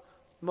of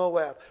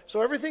Moab.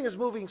 So everything is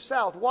moving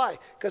south. Why?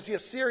 Because the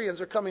Assyrians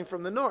are coming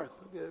from the north.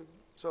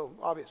 So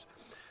obvious.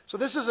 So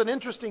this is an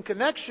interesting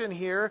connection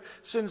here,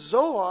 since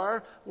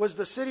Zoar was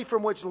the city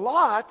from which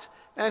Lot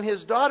and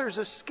his daughters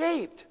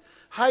escaped,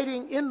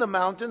 hiding in the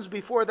mountains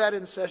before that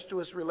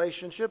incestuous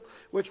relationship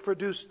which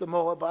produced the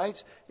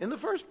Moabites in the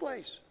first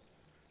place.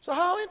 So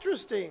how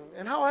interesting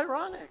and how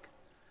ironic.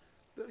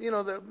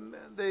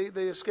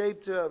 They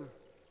escaped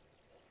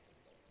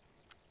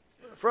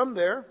from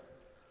there,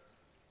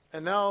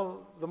 and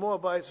now the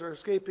Moabites are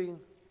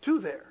escaping to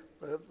there.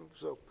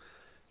 So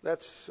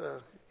that's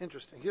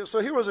interesting.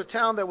 So here was a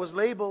town that was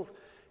labeled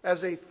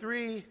as a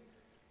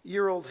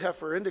 3-year-old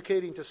heifer,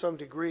 indicating to some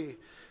degree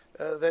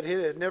that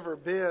it had never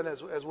been,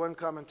 as one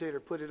commentator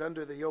put it,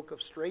 under the yoke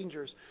of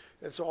strangers.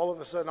 And so all of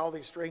a sudden, all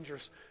these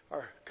strangers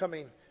are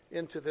coming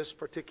into this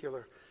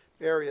particular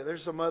area.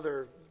 There's some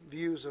other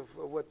views of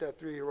what that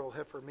 3-year-old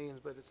heifer means,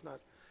 but it's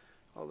not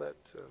all that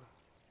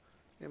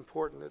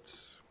important.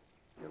 It's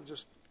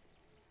just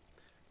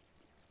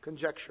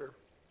conjecture.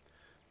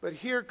 But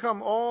here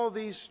come all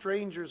these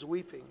strangers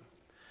weeping.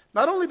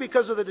 Not only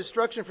because of the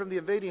destruction from the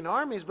invading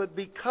armies, but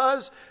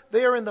because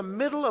they are in the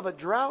middle of a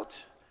drought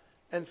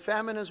and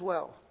famine as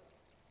well.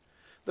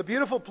 The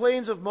beautiful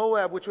plains of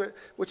Moab, which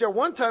at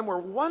one time were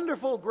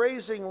wonderful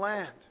grazing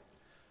land,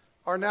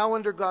 are now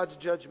under God's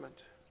judgment.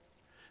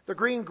 The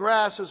green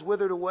grass is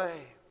withered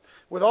away.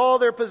 With all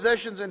their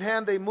possessions in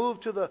hand, they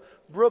moved to the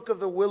brook of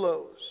the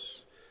willows,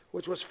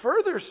 which was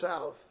further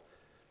south,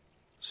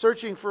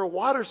 searching for a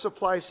water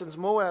supply since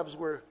Moab's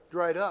were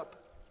dried up.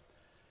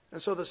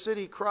 And so the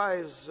city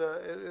cries,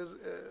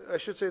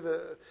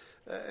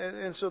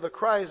 and so the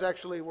cries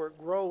actually were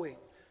growing.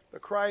 The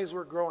cries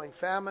were growing.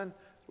 Famine,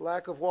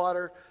 lack of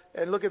water.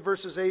 And look at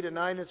verses 8 and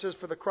 9. It says,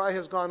 for the cry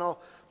has gone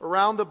all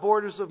around the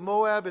borders of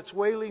Moab. It's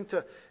wailing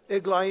to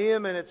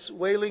Eglaim, and it's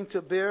wailing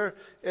to Beer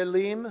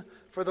Elim.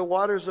 For the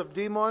waters of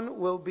Dimon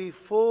will be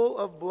full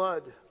of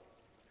blood,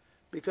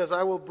 because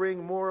I will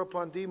bring more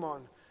upon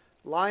Dimon,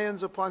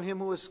 lions upon him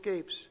who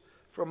escapes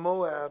from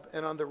Moab,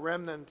 and on the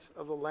remnant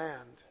of the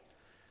land.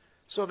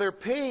 So their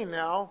pain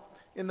now,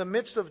 in the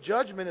midst of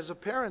judgment, is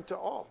apparent to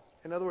all.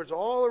 In other words,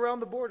 all around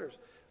the borders.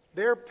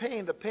 Their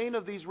pain, the pain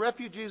of these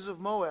refugees of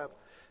Moab,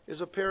 is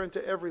apparent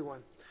to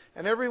everyone.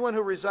 And everyone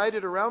who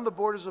resided around the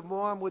borders of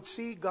Moab would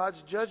see God's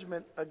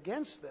judgment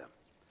against them.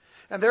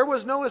 And there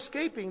was no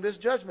escaping this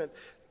judgment.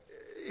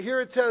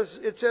 Here it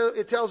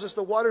tells us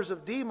the waters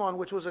of Dimon,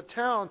 which was a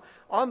town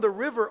on the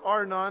river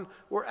Arnon,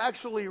 were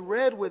actually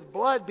red with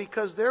blood,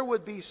 because there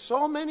would be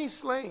so many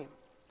slain.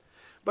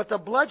 But the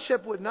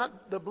bloodshed would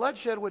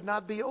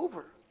not be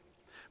over.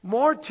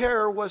 More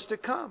terror was to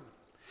come.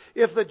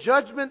 If the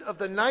judgment of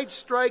the night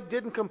strike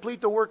didn't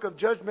complete the work of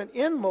judgment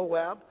in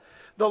Moab,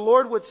 the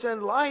Lord would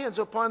send lions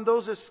upon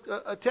those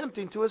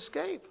attempting to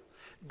escape.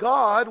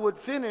 God would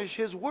finish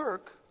His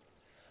work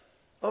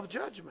of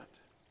judgment.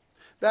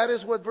 That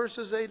is what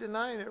verses 8 and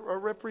 9 are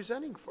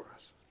representing for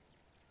us.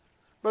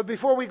 But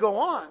before we go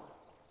on,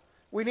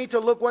 we need to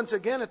look once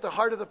again at the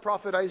heart of the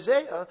prophet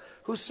Isaiah,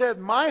 who said,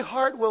 my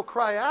heart will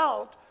cry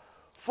out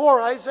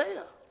for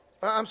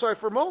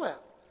for Moab.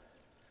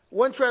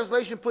 One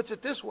translation puts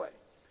it this way.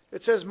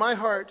 It says, my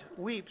heart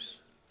weeps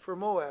for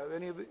Moab.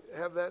 Any of you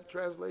have that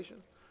translation?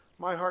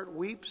 My heart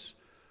weeps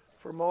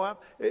for Moab.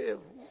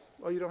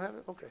 Oh, you don't have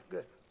it? Okay,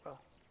 good. Well,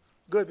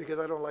 good, because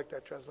I don't like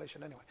that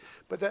translation anyway.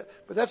 But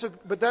that's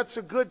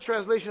a good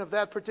translation of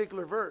that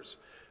particular verse.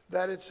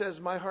 That it says,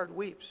 my heart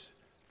weeps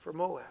for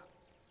Moab.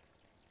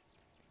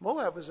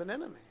 Moab is an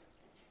enemy,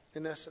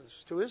 in essence,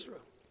 to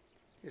Israel,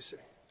 you see.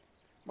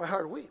 My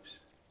heart weeps.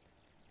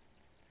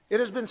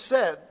 It has been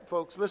said,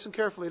 folks, listen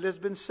carefully, it has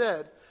been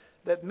said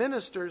that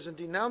ministers, in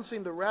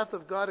denouncing the wrath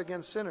of God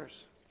against sinners,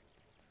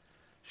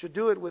 should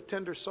do it with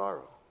tender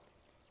sorrow,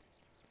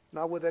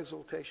 not with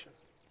exultation.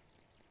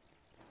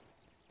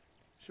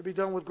 It should be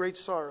done with great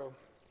sorrow,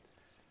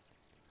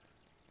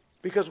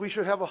 because we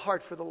should have a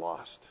heart for the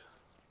lost.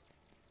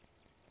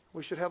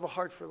 We should have a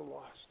heart for the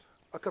lost,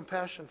 a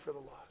compassion for the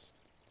lost.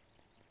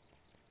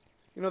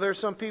 You know, there are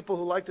some people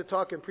who like to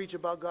talk and preach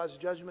about God's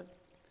judgment.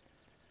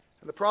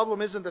 And the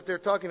problem isn't that they're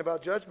talking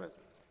about judgment,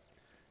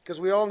 because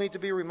we all need to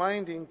be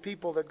reminding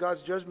people that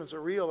God's judgments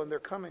are real and they're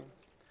coming.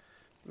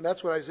 And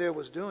that's what Isaiah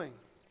was doing.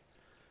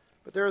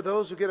 But there are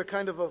those who get a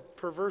kind of a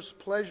perverse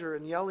pleasure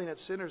in yelling at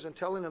sinners and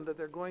telling them that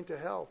they're going to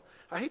hell.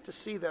 I hate to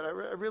see that. I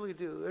really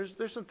do.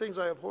 There's some things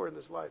I abhor in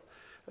this life.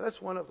 And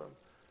that's one of them.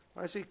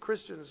 I see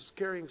Christians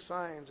carrying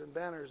signs and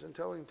banners and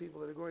telling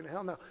people that they're going to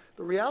hell. Now,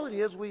 the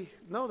reality is we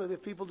know that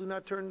if people do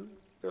not turn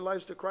their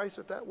lives to Christ,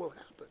 that will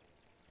happen.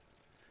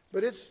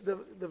 But it's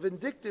the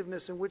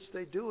vindictiveness in which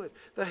they do it,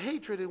 the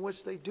hatred in which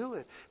they do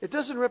it. It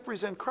doesn't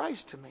represent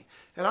Christ to me.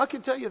 And I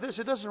can tell you this,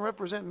 it doesn't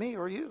represent me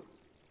or you.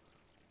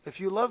 If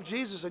you love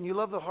Jesus and you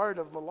love the heart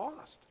of the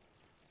lost,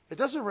 it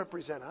doesn't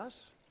represent us.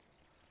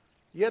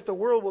 Yet the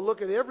world will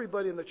look at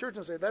everybody in the church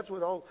and say, that's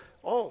what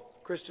all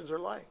Christians are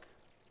like.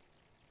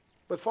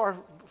 But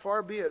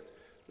far be it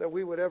that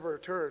we would ever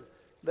turn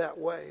that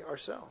way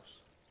ourselves.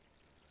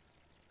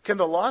 Can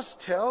the lost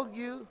tell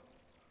you?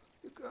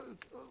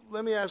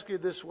 Let me ask you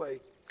this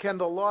way. Can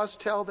the lost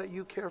tell that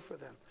you care for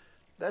them?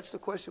 That's the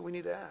question we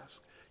need to ask.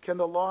 Can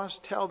the lost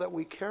tell that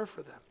we care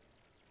for them?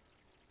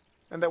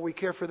 And that we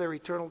care for their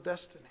eternal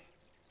destiny?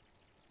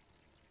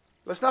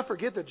 Let's not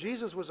forget that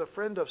Jesus was a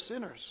friend of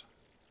sinners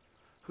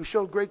who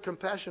showed great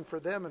compassion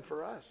for them and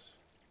for us.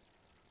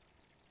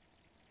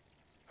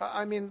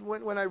 I mean,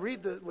 when I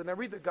read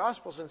the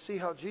Gospels and see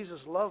how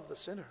Jesus loved the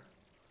sinner,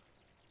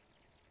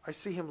 I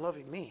see Him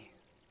loving me.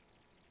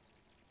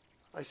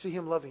 I see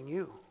Him loving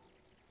you.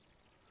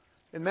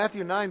 In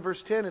Matthew 9,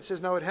 verse 10, it says,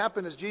 now it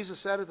happened as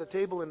Jesus sat at the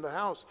table in the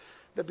house,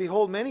 that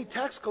behold, many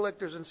tax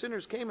collectors and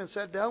sinners came and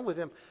sat down with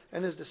Him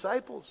and His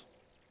disciples.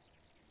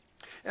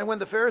 And when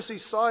the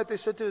Pharisees saw it, they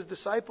said to His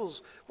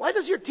disciples, why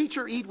does your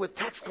teacher eat with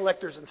tax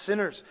collectors and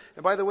sinners?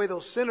 And by the way,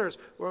 those sinners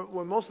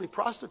were mostly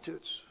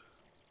prostitutes.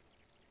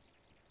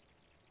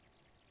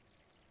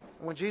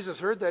 And when Jesus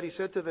heard that, He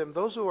said to them,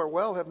 those who are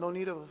well have no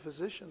need of a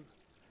physician,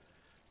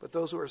 but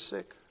those who are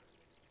sick.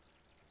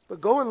 But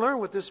go and learn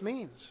what this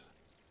means.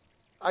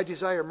 I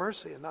desire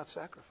mercy and not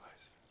sacrifice.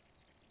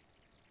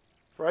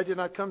 For I did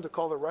not come to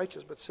call the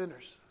righteous, but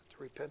sinners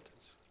to repentance.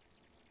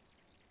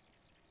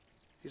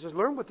 He says,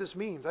 learn what this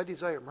means. I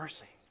desire mercy.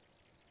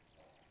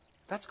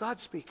 That's God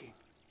speaking.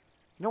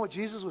 You know what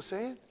Jesus was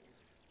saying?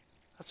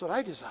 That's what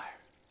I desire.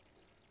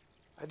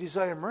 I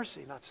desire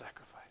mercy, not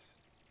sacrifice.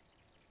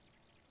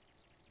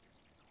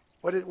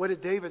 What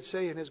did David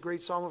say in his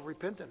great psalm of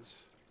repentance?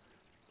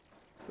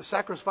 The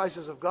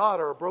sacrifices of God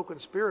are a broken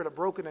spirit, a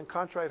broken and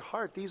contrite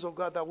heart. These, O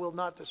God, thou wilt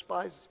not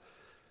despise.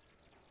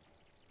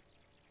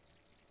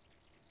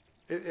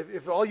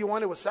 If all you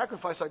wanted was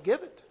sacrifice, I'd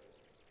give it.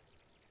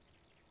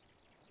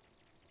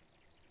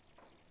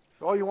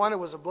 If all you wanted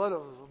was the blood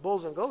of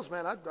bulls and goats,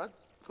 man, I'd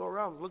go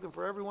around looking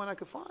for everyone I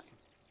could find.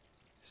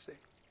 You see.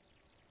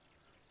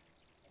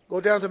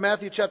 Go down to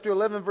Matthew chapter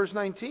 11, verse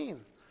 19,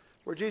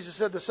 where Jesus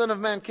said, the Son of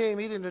Man came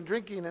eating and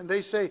drinking, and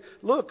they say,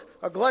 look,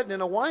 a glutton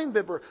and a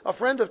winebibber, a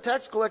friend of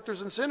tax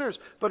collectors and sinners,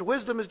 but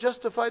wisdom is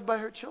justified by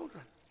her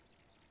children.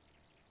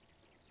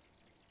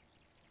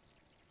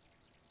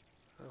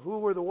 Who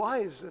were the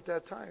wise at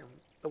that time?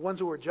 The ones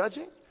who were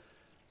judging?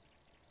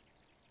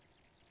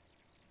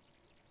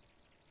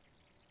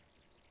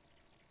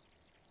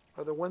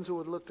 Or the ones who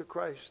would look to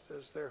Christ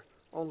as their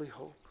only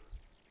hope?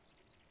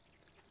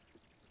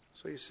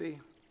 So you see,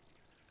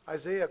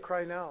 Isaiah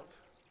crying out,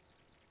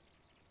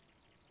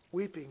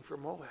 weeping for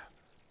Moab.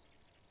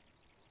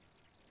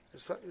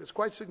 It's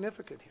quite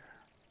significant here.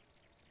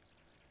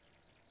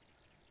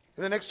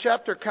 In the next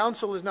chapter,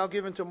 counsel is now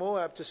given to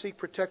Moab to seek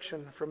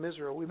protection from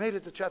Israel. We made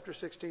it to chapter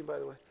 16, by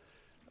the way.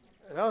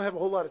 And I don't have a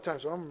whole lot of time,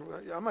 so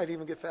I might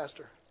even get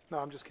faster. No,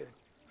 I'm just kidding.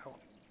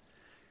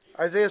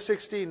 Isaiah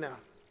 16 now.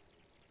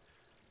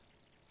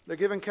 They're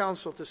given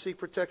counsel to seek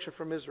protection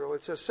from Israel.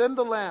 It says, send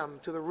the lamb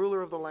to the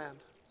ruler of the land,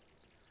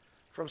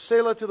 from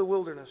Selah to the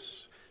wilderness,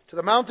 to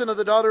the mountain of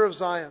the daughter of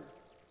Zion.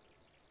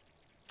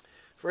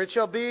 For it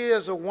shall be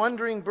as a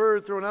wandering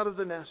bird thrown out of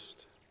the nest.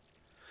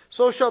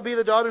 So shall be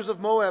the daughters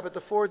of Moab at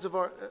the fords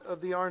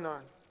of the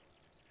Arnon.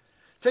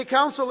 Take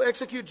counsel,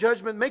 execute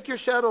judgment. Make your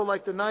shadow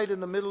like the night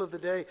in the middle of the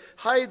day.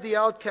 Hide the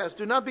outcast.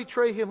 Do not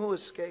betray him who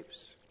escapes.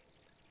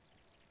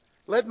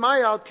 Let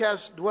my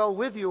outcast dwell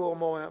with you, O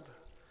Moab.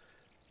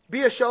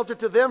 Be a shelter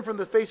to them from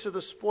the face of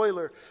the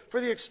spoiler. For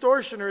the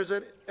extortioner is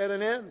at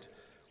an end.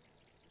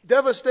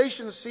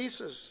 Devastation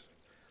ceases.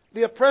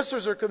 The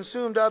oppressors are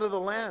consumed out of the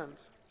land.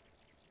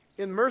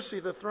 In mercy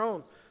the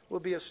throne will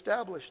be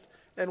established,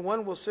 and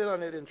one will sit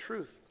on it in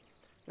truth,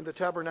 in the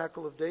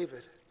tabernacle of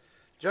David,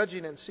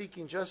 judging and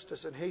seeking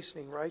justice and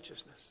hastening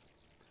righteousness.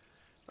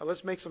 Now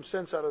let's make some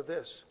sense out of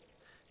this.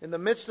 In the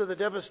midst of the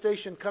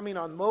devastation coming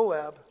on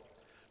Moab,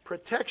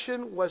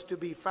 protection was to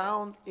be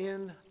found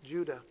in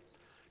Judah.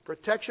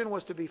 Protection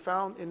was to be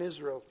found in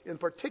Israel, in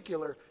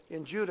particular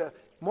in Judah,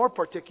 more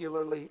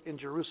particularly in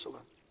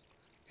Jerusalem,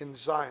 in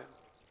Zion.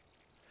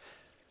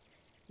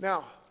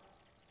 Now,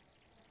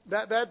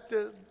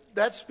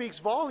 that speaks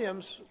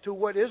volumes to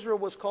what Israel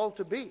was called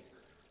to be.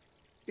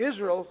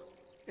 Israel,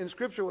 in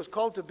Scripture, was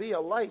called to be a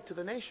light to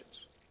the nations.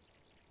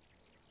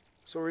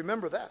 So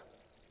remember that.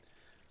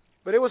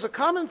 But it was a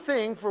common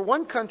thing for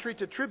one country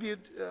to tribute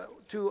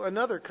to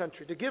another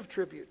country, to give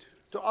tribute,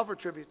 to offer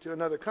tribute to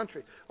another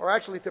country, or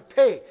actually to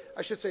pay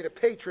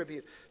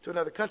tribute to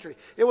another country.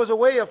 It was a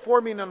way of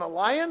forming an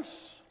alliance,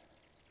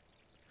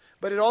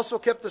 but it also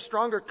kept the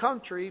stronger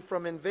country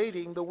from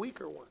invading the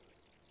weaker one.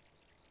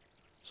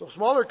 So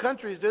smaller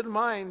countries didn't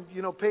mind,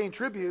 paying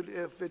tribute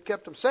if it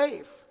kept them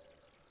safe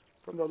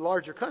from the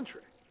larger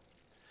country.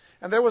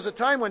 And there was a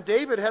time when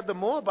David had the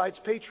Moabites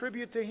pay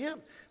tribute to him.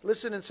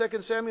 Listen in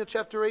 2 Samuel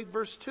chapter 8,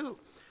 verse 2.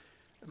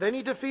 Then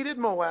he defeated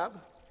Moab.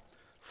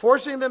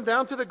 Forcing them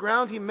down to the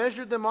ground, he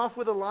measured them off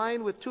with a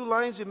line. With 2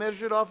 lines he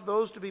measured off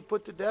those to be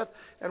put to death,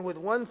 and with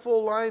 1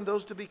 full line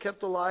those to be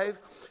kept alive.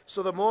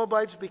 So the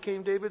Moabites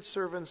became David's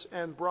servants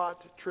and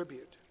brought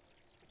tribute.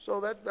 So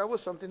that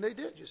was something they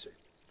did, you see.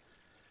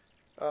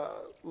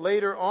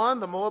 Later on,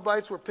 the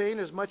Moabites were paying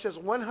as much as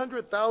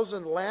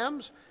 100,000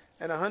 lambs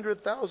and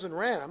 100,000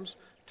 rams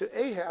to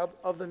Ahab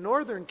of the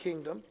northern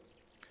kingdom,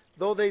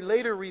 though they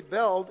later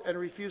rebelled and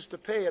refused to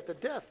pay at the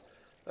death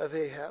of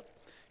Ahab.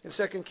 In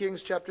 2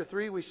 Kings chapter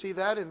 3, we see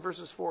that in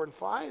verses 4 and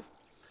 5.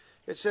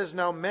 It says,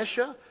 now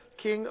Mesha,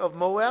 king of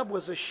Moab,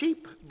 was a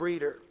sheep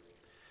breeder,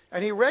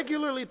 and he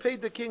regularly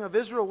paid the king of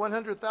Israel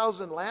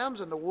 100,000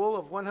 lambs and the wool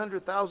of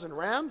 100,000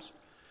 rams.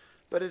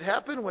 But it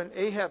happened when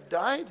Ahab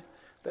died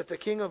that the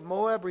king of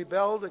Moab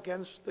rebelled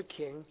against the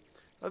king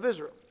of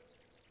Israel.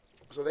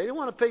 So they didn't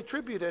want to pay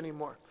tribute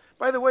anymore.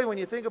 By the way, when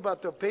you think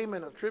about the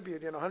payment of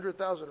tribute,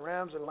 100,000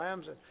 rams and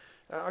lambs, and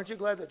aren't you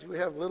glad that we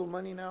have little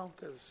money now?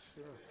 Because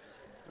you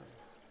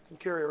can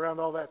carry around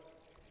all that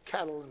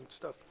cattle and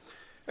stuff.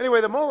 Anyway,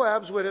 the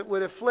Moabs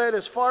would have fled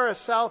as far as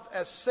south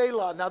as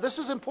Selah. Now, this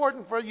is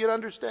important for you to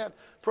understand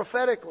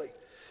prophetically.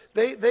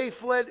 They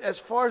fled as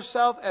far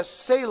south as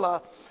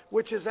Selah,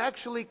 which is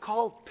actually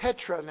called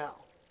Petra now.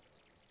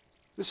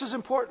 This is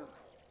important.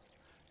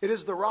 It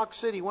is the rock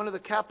city, one of the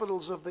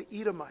capitals of the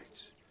Edomites.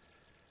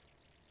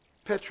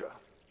 Petra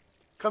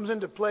comes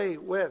into play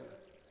when?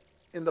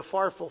 In the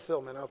far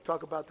fulfillment. I'll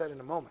talk about that in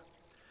a moment.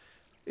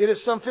 It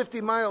is some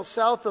 50 miles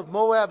south of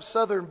Moab's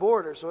southern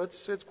border, so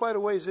it's quite a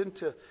ways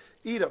into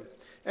Edom.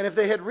 And if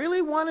they had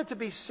really wanted to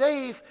be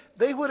safe,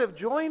 they would have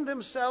joined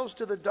themselves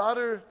to the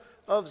daughter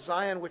of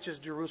Zion, which is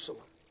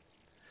Jerusalem.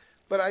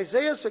 But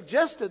Isaiah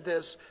suggested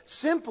this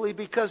simply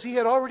because he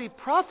had already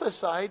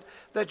prophesied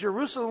that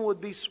Jerusalem would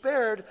be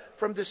spared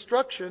from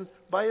destruction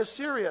by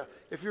Assyria.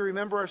 If you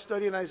remember our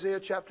study in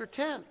Isaiah chapter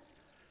 10,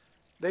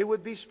 they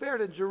would be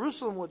spared and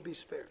Jerusalem would be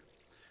spared.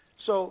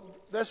 So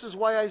this is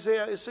why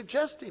Isaiah is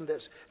suggesting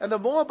this. And the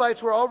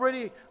Moabites were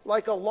already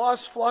like a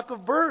lost flock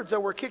of birds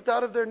that were kicked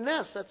out of their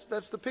nests.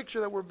 That's the picture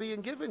that we're being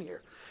given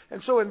here.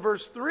 And so in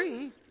verse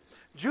 3,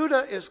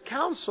 Judah is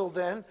counseled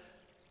then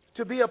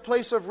to be a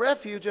place of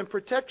refuge and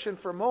protection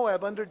for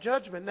Moab under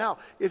judgment. Now,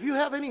 if you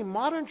have any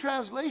modern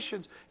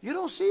translations, you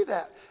don't see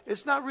that.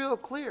 It's not real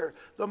clear.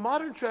 The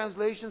modern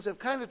translations have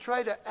kind of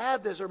tried to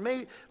add this or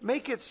make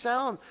it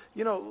sound,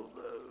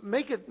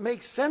 make it make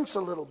sense a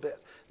little bit.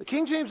 The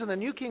King James and the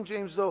New King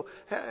James, though,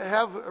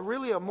 have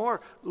really a more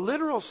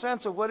literal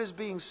sense of what is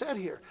being said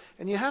here.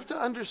 And you have to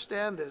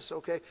understand this,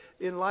 okay,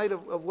 in light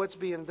of what's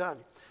being done.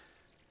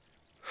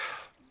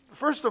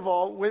 First of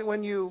all,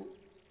 when you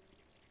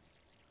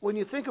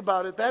think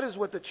about it, that is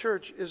what the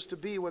church is to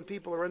be when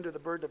people are under the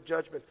burden of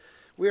judgment.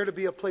 We are to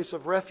be a place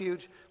of refuge.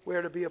 We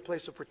are to be a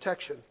place of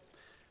protection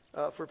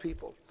for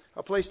people.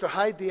 A place to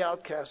hide the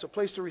outcasts. A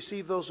place to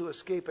receive those who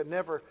escape and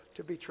never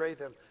to betray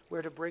them. We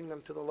are to bring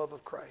them to the love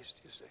of Christ,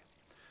 you see.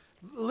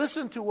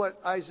 Listen to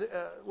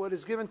what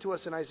is given to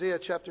us in Isaiah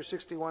chapter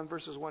 61,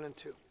 verses 1 and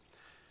 2.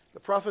 The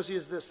prophecy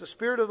is this: the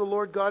Spirit of the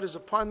Lord God is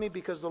upon me,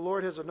 because the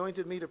Lord has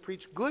anointed me to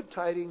preach good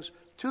tidings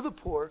to the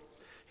poor.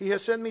 He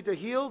has sent me to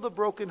heal the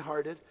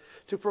brokenhearted,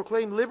 to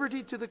proclaim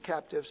liberty to the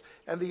captives,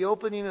 and the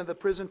opening of the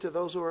prison to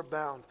those who are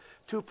bound,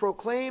 to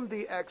proclaim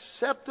the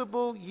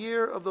acceptable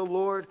year of the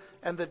Lord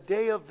and the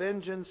day of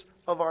vengeance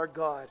of our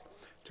God,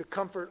 to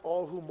comfort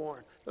all who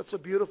mourn. That's a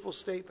beautiful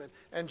statement.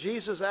 And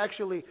Jesus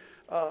actually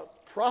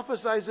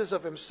prophesies this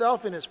of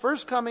himself in his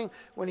first coming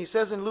when he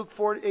says in Luke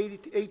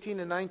 4:18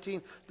 and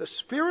 19, the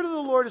Spirit of the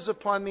Lord is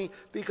upon me,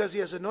 because he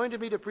has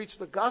anointed me to preach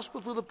the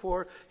gospel to the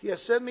poor. He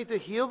has sent me to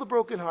heal the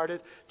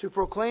brokenhearted, to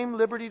proclaim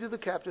liberty to the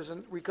captives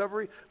and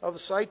recovery of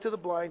sight to the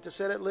blind, to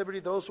set at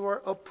liberty those who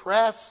are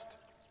oppressed,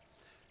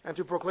 and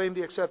to proclaim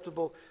the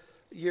acceptable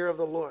year of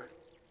the Lord.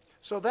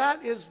 So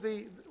that is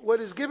what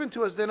is given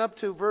to us then up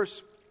to verse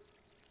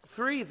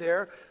 3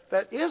 there,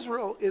 that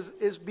Israel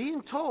is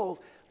being told,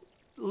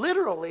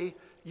 literally,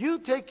 you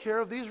take care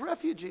of these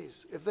refugees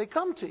if they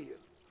come to you.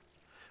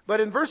 But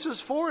in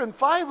verses 4 and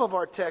 5 of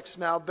our text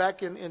now,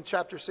 back in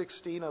chapter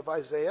 16 of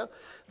Isaiah,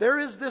 there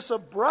is this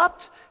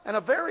abrupt and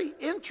a very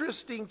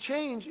interesting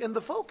change in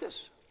the focus.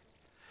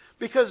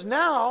 Because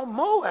now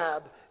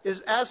Moab is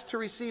asked to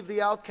receive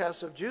the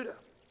outcasts of Judah.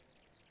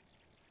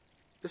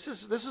 This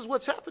is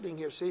what's happening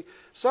here. See,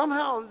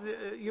 somehow,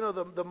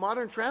 the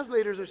modern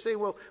translators are saying,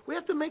 well, we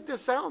have to make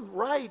this sound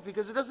right,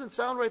 because it doesn't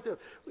sound right.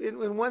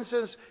 In one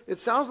sense, it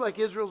sounds like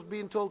Israel's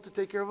being told to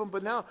take care of them,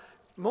 but now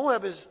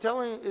Moab is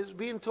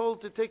being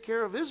told to take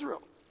care of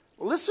Israel.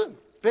 Well, listen,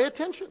 pay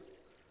attention.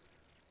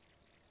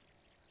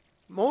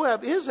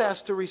 Moab is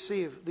asked to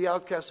receive the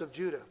outcasts of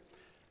Judah.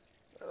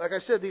 Like I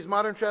said, these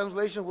modern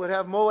translations would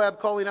have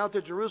Moab calling out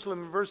to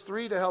Jerusalem in verse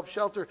 3 to help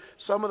shelter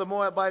some of the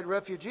Moabite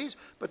refugees.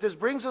 But this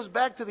brings us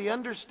back to the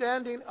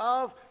understanding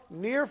of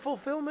near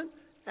fulfillment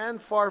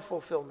and far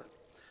fulfillment.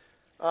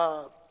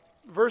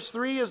 Verse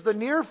 3 is the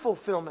near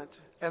fulfillment,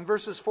 and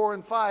verses 4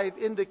 and 5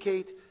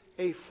 indicate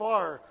a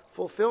far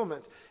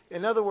fulfillment.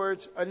 In other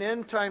words, an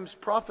end times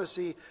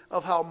prophecy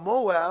of how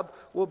Moab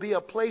will be a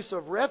place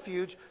of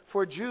refuge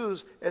for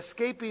Jews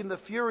escaping the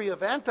fury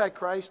of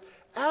Antichrist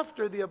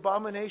after the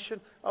abomination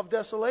of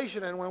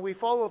desolation. And when we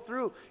follow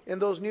through in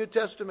those New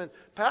Testament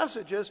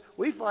passages,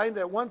 we find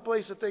that one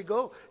place that they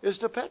go is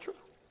to Petra,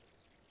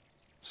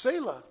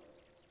 Selah,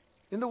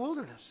 in the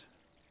wilderness.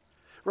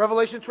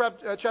 Revelation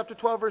chapter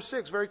 12, verse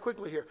 6, very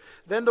quickly here.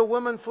 Then the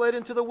woman fled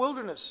into the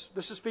wilderness.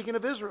 This is speaking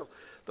of Israel.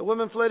 The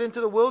woman fled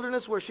into the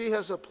wilderness, where she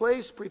has a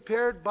place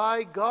prepared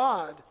by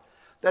God,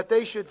 that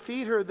they should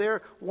feed her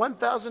there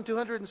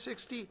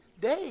 1,260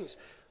 days.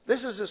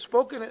 This is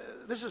spoken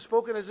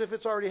as if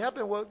it's already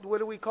happened. What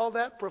do we call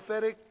that?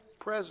 Prophetic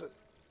present.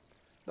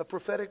 The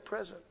prophetic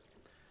present.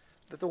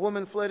 That the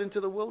woman fled into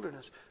the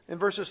wilderness. In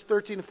verses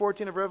 13 and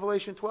 14 of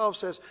Revelation 12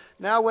 says,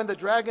 now when the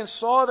dragon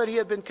saw that he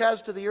had been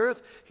cast to the earth,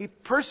 he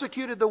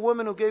persecuted the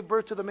woman who gave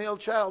birth to the male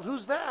child.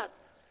 Who's that?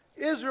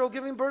 Israel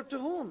giving birth to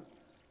whom?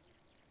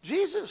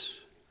 Jesus.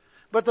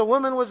 But the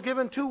woman was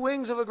given 2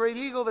 wings of a great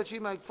eagle, that she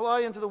might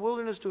fly into the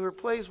wilderness to her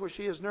place, where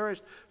she is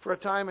nourished for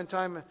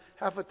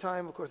half a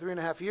time, of course,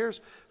 3.5 years,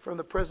 from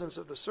the presence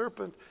of the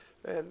serpent.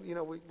 And,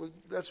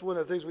 that's one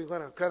of the things we're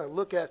going to kind of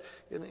look at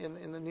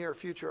in the near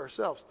future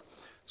ourselves.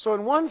 So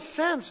in one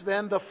sense,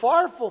 then, the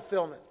far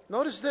fulfillment.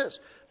 Notice this.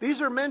 These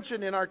are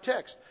mentioned in our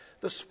text.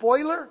 The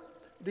spoiler,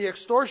 the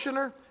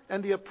extortioner,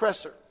 and the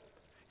oppressor.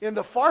 In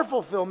the far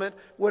fulfillment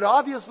would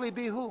obviously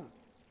be whom?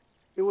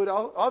 It would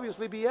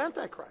obviously be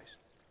Antichrist.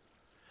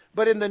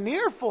 But in the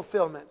near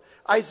fulfillment,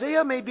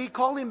 Isaiah may be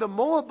calling the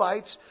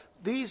Moabites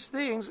these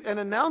things and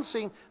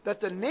announcing that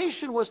the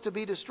nation was to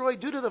be destroyed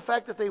due to the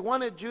fact that they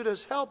wanted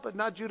Judah's help but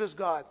not Judah's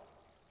God.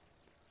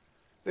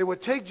 They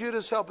would take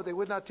Judah's help, but they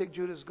would not take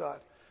Judah's God.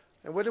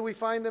 And what do we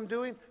find them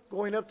doing?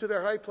 Going up to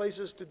their high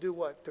places to do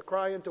what? To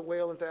cry and to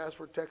wail and to ask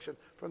for protection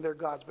from their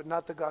gods, but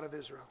not the God of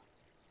Israel.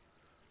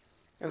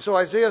 And so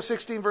Isaiah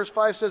 16 verse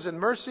 5 says, in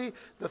mercy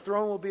the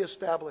throne will be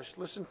established.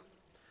 Listen.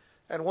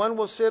 And one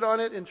will sit on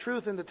it in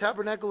truth in the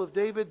tabernacle of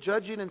David,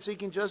 judging and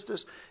seeking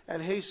justice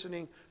and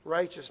hastening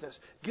righteousness.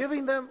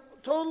 Giving them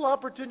total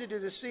opportunity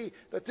to see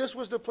that this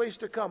was the place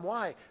to come.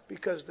 Why?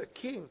 Because the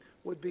king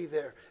would be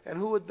there. And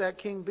who would that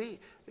king be?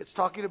 It's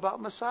talking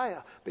about Messiah.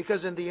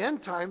 Because in the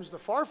end times, the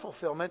far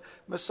fulfillment,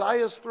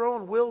 Messiah's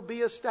throne will be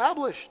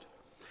established.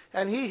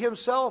 And he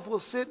himself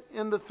will sit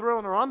in the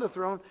throne or on the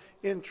throne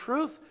in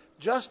truth,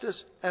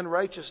 justice, and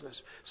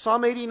righteousness.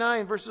 Psalm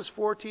 89 verses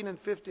 14 and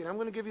 15. I'm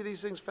going to give you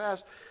these things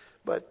fast.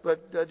 But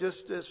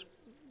just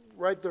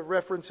write the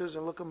references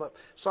and look them up.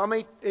 Psalm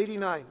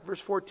 89, verse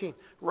 14.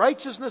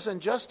 Righteousness and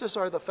justice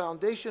are the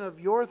foundation of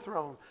your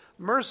throne.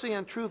 Mercy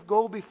and truth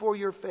go before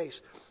your face.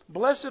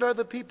 Blessed are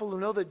the people who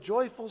know the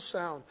joyful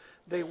sound.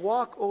 They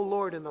walk, O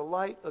Lord, in the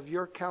light of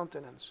your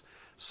countenance.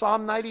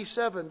 Psalm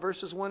 97,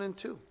 verses 1 and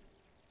 2.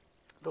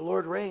 The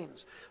Lord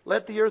reigns.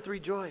 Let the earth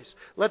rejoice.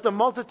 Let the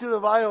multitude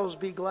of isles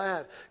be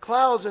glad.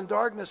 Clouds and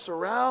darkness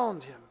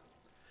surround him.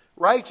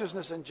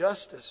 Righteousness and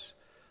justice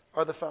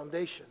are the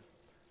foundation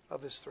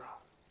of his throne.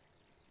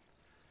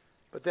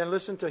 But then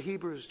listen to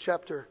Hebrews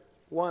chapter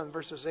 1,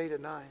 verses 8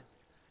 and 9.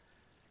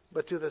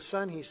 But to the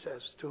Son, he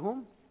says, to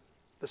whom?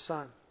 The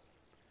Son.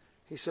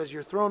 He says,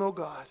 your throne, O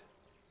God,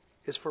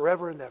 is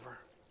forever and ever.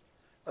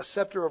 A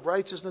scepter of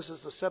righteousness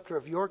is the scepter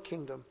of your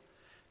kingdom.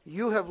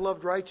 You have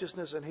loved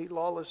righteousness and hate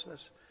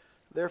lawlessness.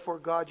 Therefore,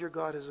 God, your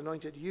God, has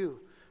anointed you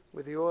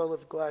with the oil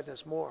of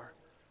gladness more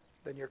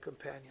than your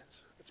companions.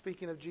 But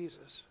speaking of Jesus,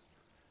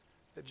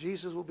 that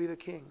Jesus will be the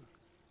King,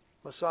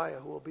 Messiah,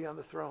 who will be on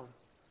the throne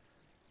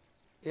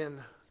in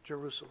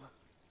Jerusalem,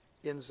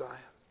 in Zion.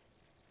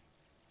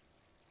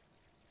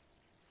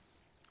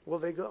 Will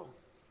they go?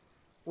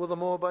 Will the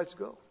Moabites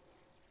go?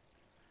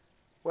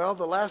 Well,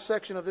 the last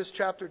section of this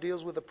chapter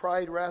deals with the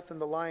pride, wrath, and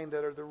the lying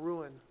that are the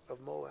ruin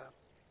of Moab.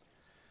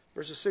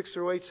 Verses 6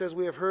 through 8 says,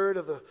 we have heard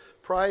of the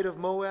pride of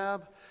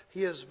Moab.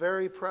 He is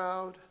very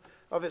proud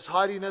of his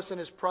haughtiness and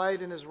his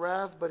pride and his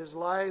wrath, but his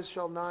lies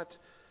shall not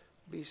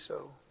be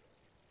so.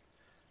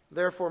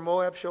 Therefore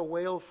Moab shall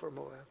wail for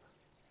Moab.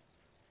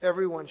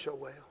 Everyone shall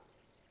wail.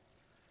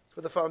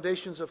 For the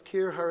foundations of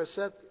Kir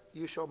Hareseth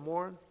you shall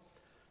mourn.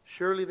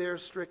 Surely they are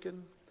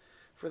stricken.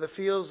 For the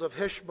fields of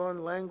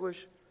Heshbon languish,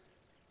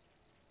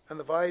 and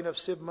the vine of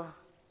Sibmah.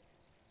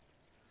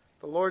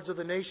 The lords of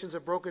the nations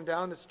have broken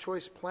down its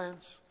choice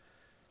plants,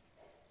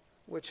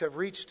 which have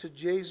reached to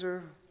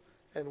Jazer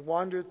and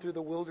wandered through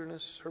the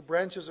wilderness. Her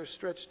branches are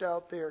stretched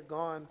out, they are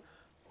gone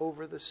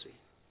over the sea.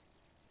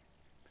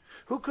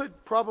 Who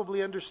could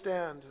probably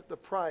understand the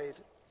pride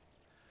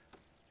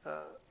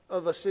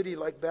of a city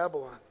like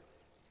Babylon?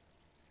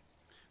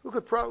 We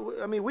could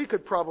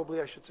probably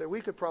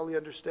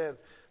understand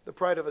the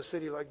pride of a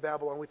city like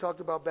Babylon. We talked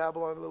about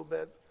Babylon a little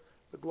bit,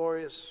 the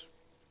glorious,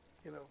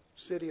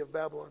 city of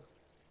Babylon.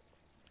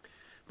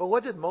 But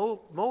what did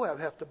Moab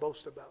have to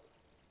boast about?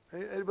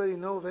 Anybody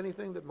know of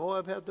anything that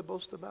Moab had to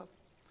boast about?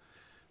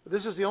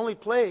 This is the only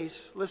place,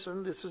 this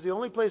is the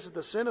only place that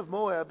the sin of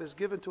Moab is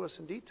given to us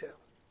in detail.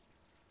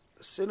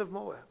 The sin of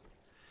Moab.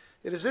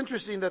 It is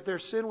interesting that their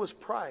sin was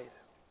pride.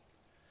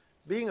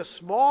 Being a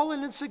small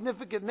and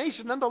insignificant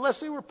nation, nonetheless,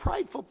 they were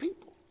prideful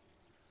people.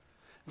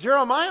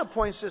 Jeremiah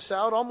points this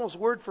out almost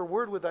word for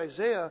word with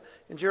Isaiah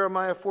in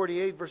Jeremiah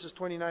 48, verses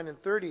 29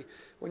 and 30,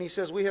 when he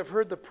says, we have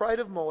heard the pride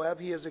of Moab.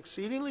 He is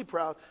exceedingly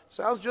proud.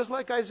 Sounds just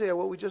like Isaiah,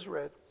 what we just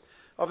read.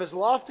 Of his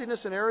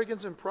loftiness and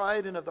arrogance and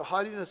pride and of the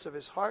haughtiness of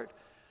his heart.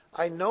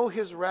 I know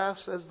his wrath,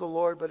 says the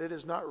Lord, but it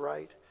is not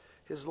right.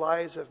 His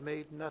lies have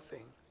made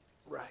nothing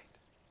right.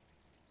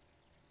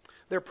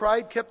 Their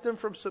pride kept them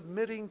from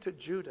submitting to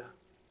Judah.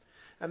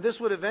 And this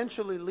would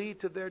eventually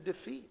lead to their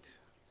defeat.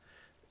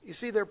 You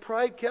see, their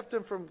pride kept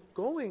them from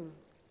going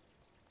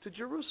to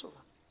Jerusalem.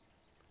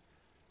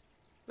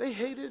 They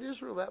hated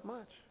Israel that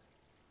much.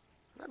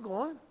 They're not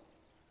going.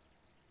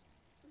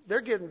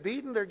 They're getting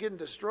beaten. They're getting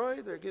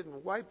destroyed. They're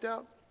getting wiped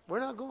out. We're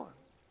not going.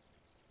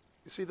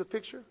 You see the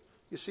picture?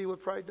 You see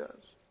what pride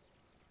does?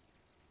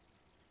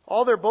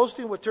 All their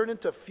boasting would turn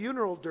into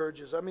funeral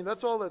dirges.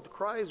 That's all that the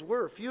cries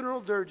were,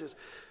 funeral dirges.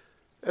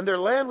 And their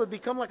land would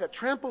become like a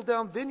trampled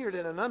down vineyard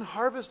in an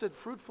unharvested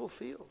fruitful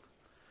field.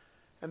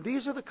 And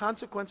these are the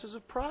consequences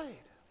of pride.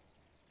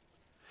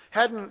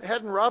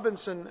 Haddon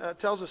Robinson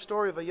tells a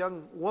story of a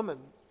young woman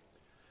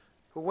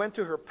who went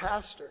to her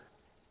pastor.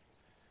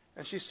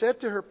 And she said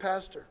to her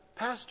pastor,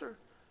 Pastor,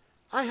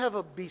 I have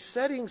a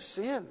besetting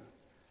sin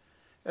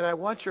and I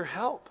want your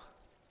help.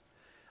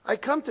 I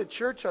come to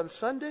church on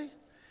Sunday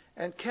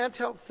and can't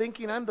help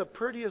thinking I'm the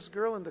prettiest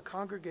girl in the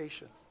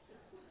congregation.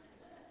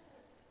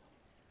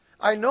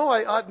 I know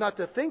I ought not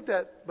to think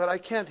that, but I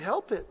can't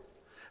help it.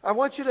 I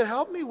want you to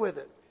help me with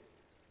it.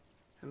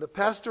 And the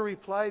pastor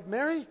replied,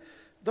 Mary,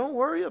 don't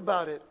worry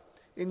about it.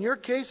 In your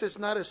case, it's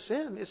not a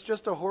sin. It's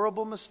just a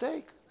horrible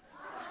mistake.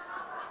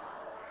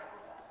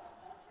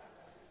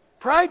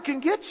 Pride can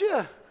get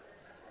you.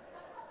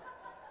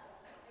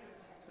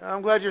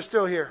 I'm glad you're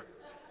still here.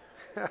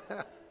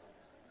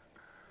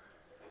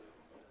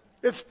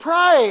 It's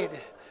pride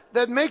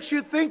that makes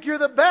you think you're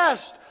the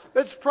best.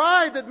 It's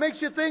pride that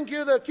makes you think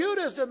you're the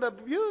cutest and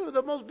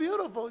the most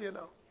beautiful,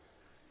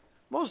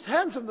 most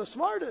handsome, the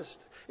smartest.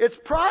 It's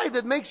pride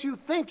that makes you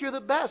think you're the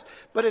best.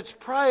 But it's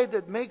pride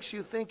that makes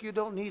you think you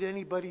don't need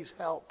anybody's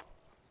help.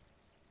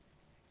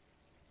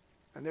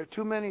 And there are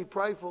too many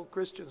prideful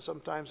Christians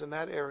sometimes in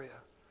that area.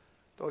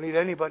 Don't need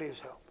anybody's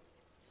help.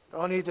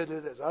 Don't need to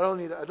do this. I don't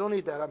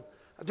need that.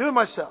 I do it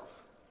myself.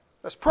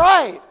 That's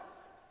pride.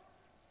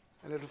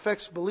 And it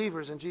affects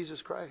believers in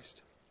Jesus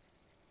Christ.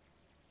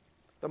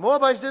 The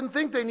Moabites didn't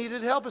think they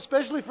needed help,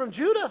 especially from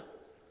Judah.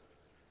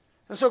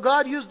 And so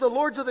God used the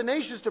lords of the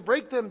nations to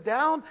break them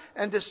down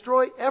and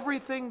destroy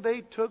everything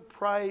they took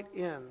pride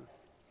in.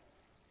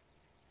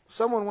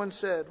 Someone once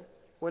said,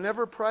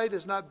 whenever pride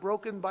is not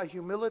broken by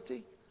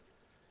humility,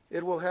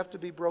 it will have to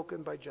be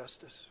broken by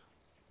justice.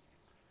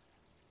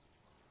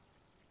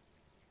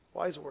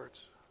 Wise words.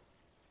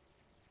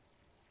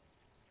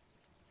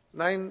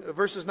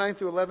 Verses 9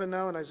 through 11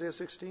 now in Isaiah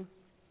 16.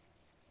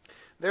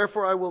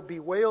 Therefore I will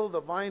bewail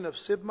the vine of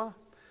Sibmah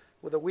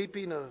with the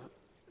weeping of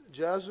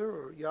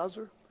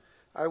Jazer.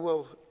 I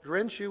will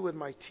drench you with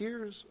my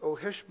tears, O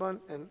Heshbon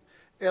and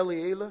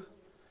Elealeh,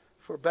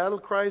 for battle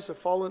cries have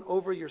fallen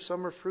over your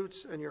summer fruits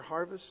and your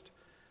harvest.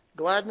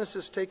 Gladness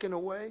is taken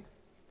away,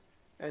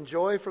 and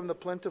joy from the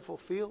plentiful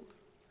field.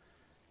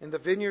 In the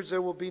vineyards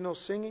there will be no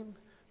singing,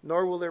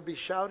 nor will there be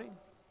shouting.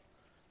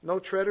 No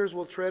treaders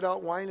will tread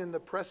out wine in the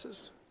presses.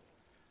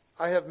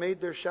 I have made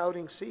their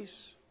shouting cease.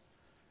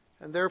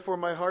 And therefore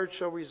my heart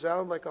shall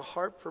resound like a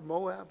harp for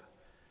Moab,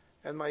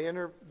 and my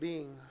inner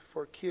being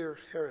for Kir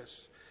Heres.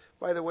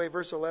 By the way,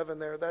 verse 11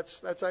 there,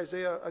 that's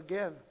Isaiah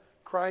again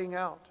crying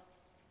out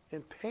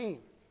in pain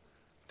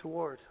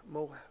toward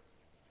Moab.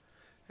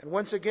 And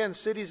once again,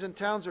 cities and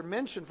towns are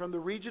mentioned from the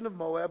region of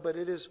Moab, but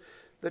it is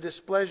the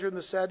displeasure and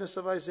the sadness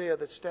of Isaiah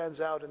that stands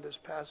out in this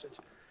passage.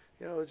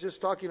 It's just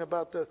talking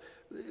about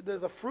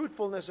the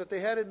fruitfulness that they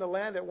had in the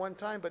land at one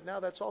time, but now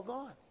that's all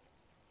gone.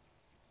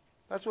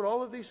 That's what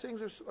all of these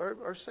things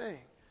are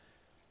saying.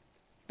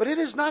 But it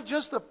is not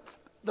just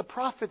the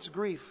prophet's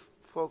grief,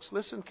 folks.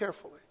 Listen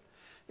carefully.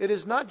 It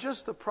is not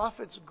just the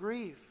prophet's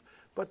grief,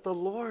 but the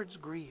Lord's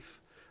grief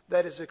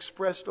that is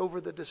expressed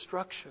over the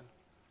destruction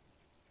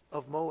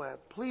of Moab.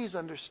 Please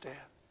understand.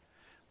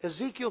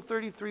 Ezekiel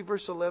 33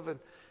 verse 11,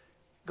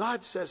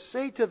 God says,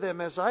 say to them,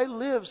 as I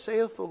live,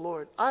 saith the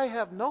Lord, I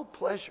have no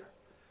pleasure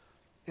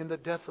in the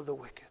death of the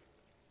wicked.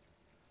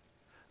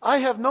 I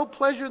have no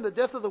pleasure in the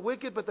death of the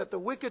wicked, but that the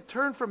wicked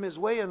turn from his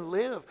way and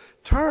live.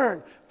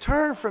 Turn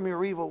from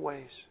your evil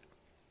ways.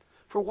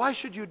 For why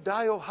should you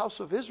die, O house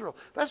of Israel?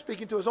 That's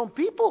speaking to his own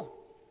people.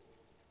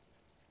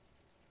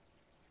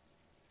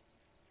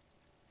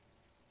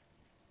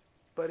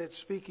 But it's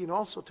speaking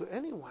also to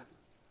anyone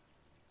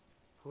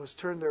who has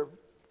turned their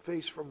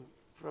face from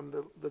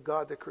the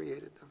God that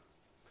created them.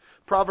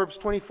 Proverbs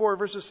 24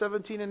 verses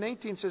 17 and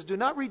 18 says, do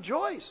not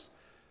rejoice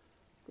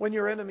when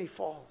your enemy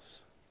falls.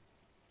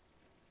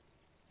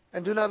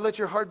 And do not let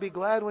your heart be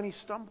glad when he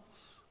stumbles,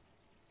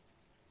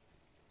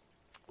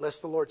 lest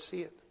the Lord see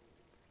it,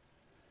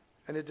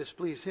 and it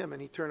displease him,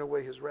 and he turn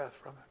away his wrath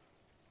from him.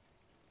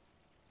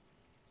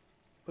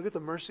 Look at the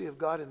mercy of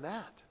God in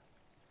that.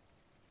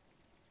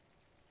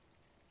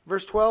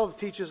 Verse 12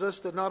 teaches us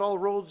that not all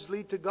roads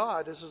lead to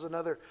God. This is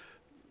another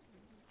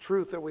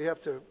truth that we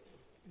have to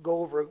go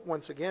over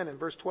once again. In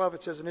verse 12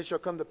 it says, and it shall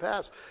come to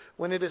pass,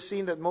 when it is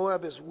seen that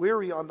Moab is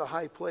weary on the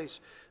high place,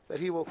 that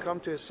he will come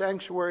to his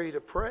sanctuary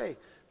to pray,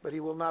 but he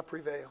will not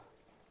prevail.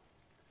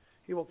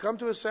 He will come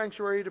to his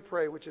sanctuary to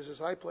pray, which is his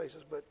high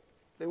places, but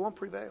they won't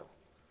prevail.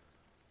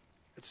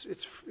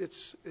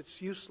 It's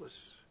useless,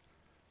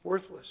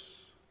 worthless.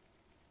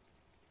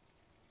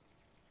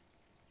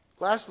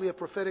 Lastly, a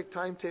prophetic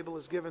timetable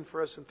is given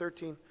for us in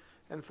 13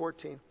 and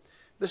 14.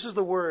 This is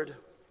the word.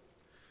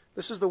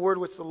 This is the word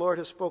which the Lord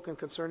has spoken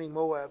concerning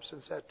Moab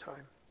since that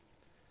time.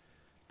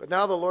 But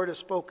now the Lord has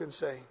spoken,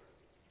 saying,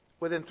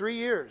 within 3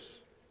 years,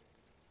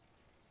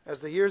 as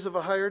the years of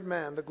a hired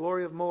man, the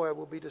glory of Moab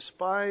will be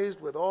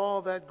despised with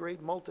all that great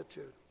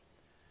multitude,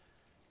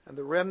 and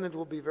the remnant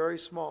will be very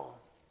small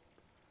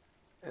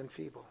and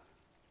feeble.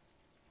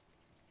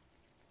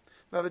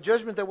 Now the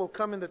judgment that will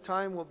come in that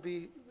time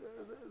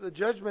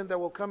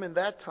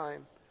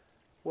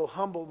will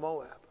humble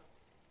Moab.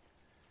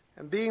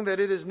 And being that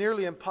it is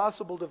nearly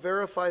impossible to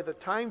verify the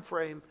time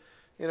frame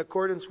in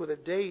accordance with a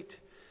date,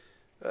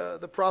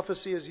 the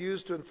prophecy is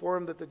used to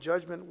inform that the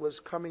judgment was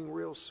coming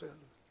real soon.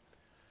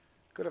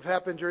 Could have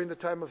happened during the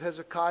time of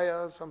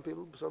Hezekiah. Some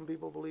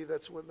people believe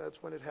that's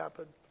when it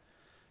happened,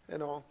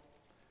 and all.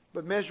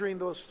 But measuring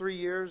those 3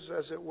 years,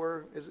 as it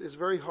were, is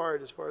very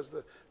hard as far as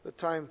the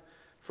time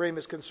frame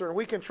is concerned.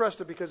 We can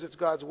trust it because it's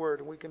God's word,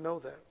 and we can know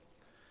that.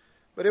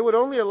 But it would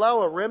only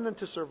allow a remnant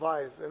to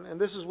survive, and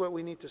this is what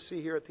we need to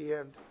see here at the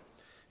end.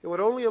 It would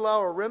only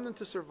allow a remnant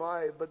to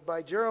survive, but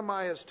by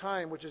Jeremiah's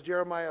time, which is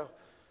Jeremiah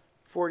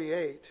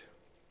 48,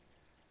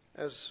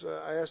 as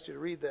I asked you to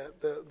read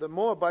that, the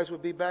Moabites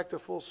would be back to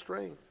full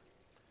strength.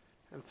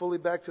 and fully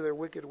back to their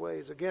wicked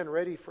ways, again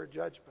ready for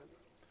judgment.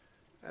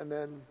 And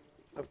then,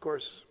 of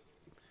course,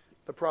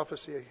 the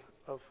prophecy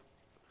of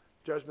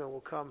judgment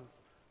will come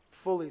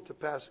fully to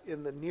pass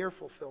in the near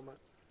fulfillment.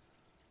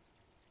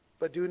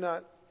 But do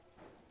not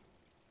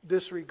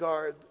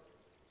disregard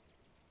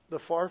the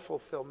far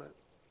fulfillment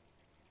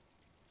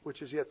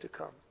which is yet to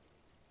come.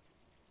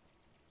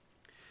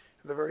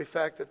 And the very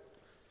fact that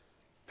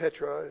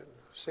Petra and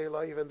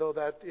Selah, even though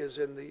that is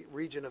in the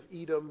region of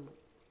Edom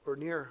or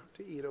near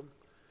to Edom,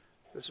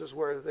 this is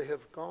where they have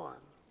gone.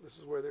 This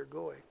is where they're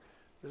going.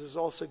 This is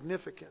all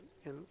significant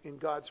in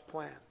God's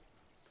plan.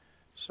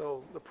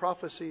 So the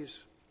prophecies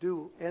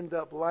do end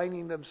up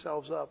lining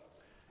themselves up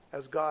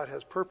as God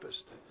has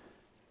purposed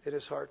in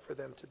His heart for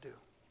them to do.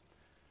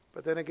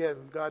 But then again,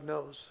 God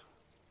knows.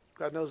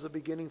 God knows the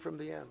beginning from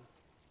the end.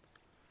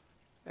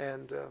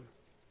 And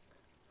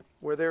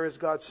where there is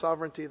God's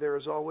sovereignty, there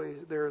is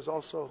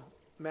also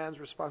man's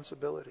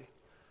responsibility.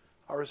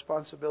 Our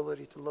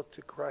responsibility to look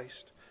to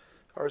Christ.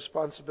 Our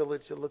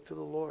responsibility to look to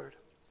the Lord.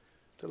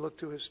 To look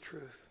to His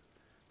truth.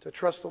 To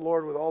trust the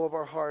Lord with all of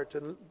our heart.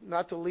 And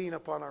not to lean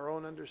upon our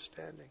own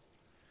understanding.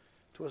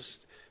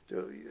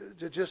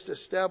 To just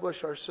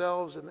establish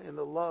ourselves in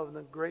the love and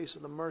the grace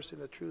and the mercy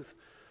and the truth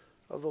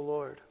of the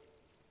Lord.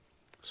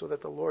 So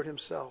that the Lord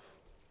Himself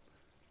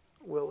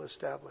will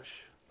establish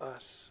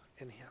us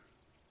in Him.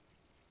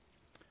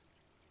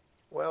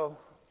 Well,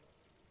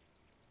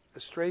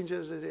 as strange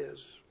as it is,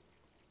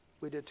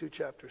 we did 2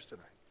 chapters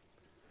tonight.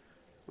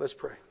 Let's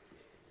pray.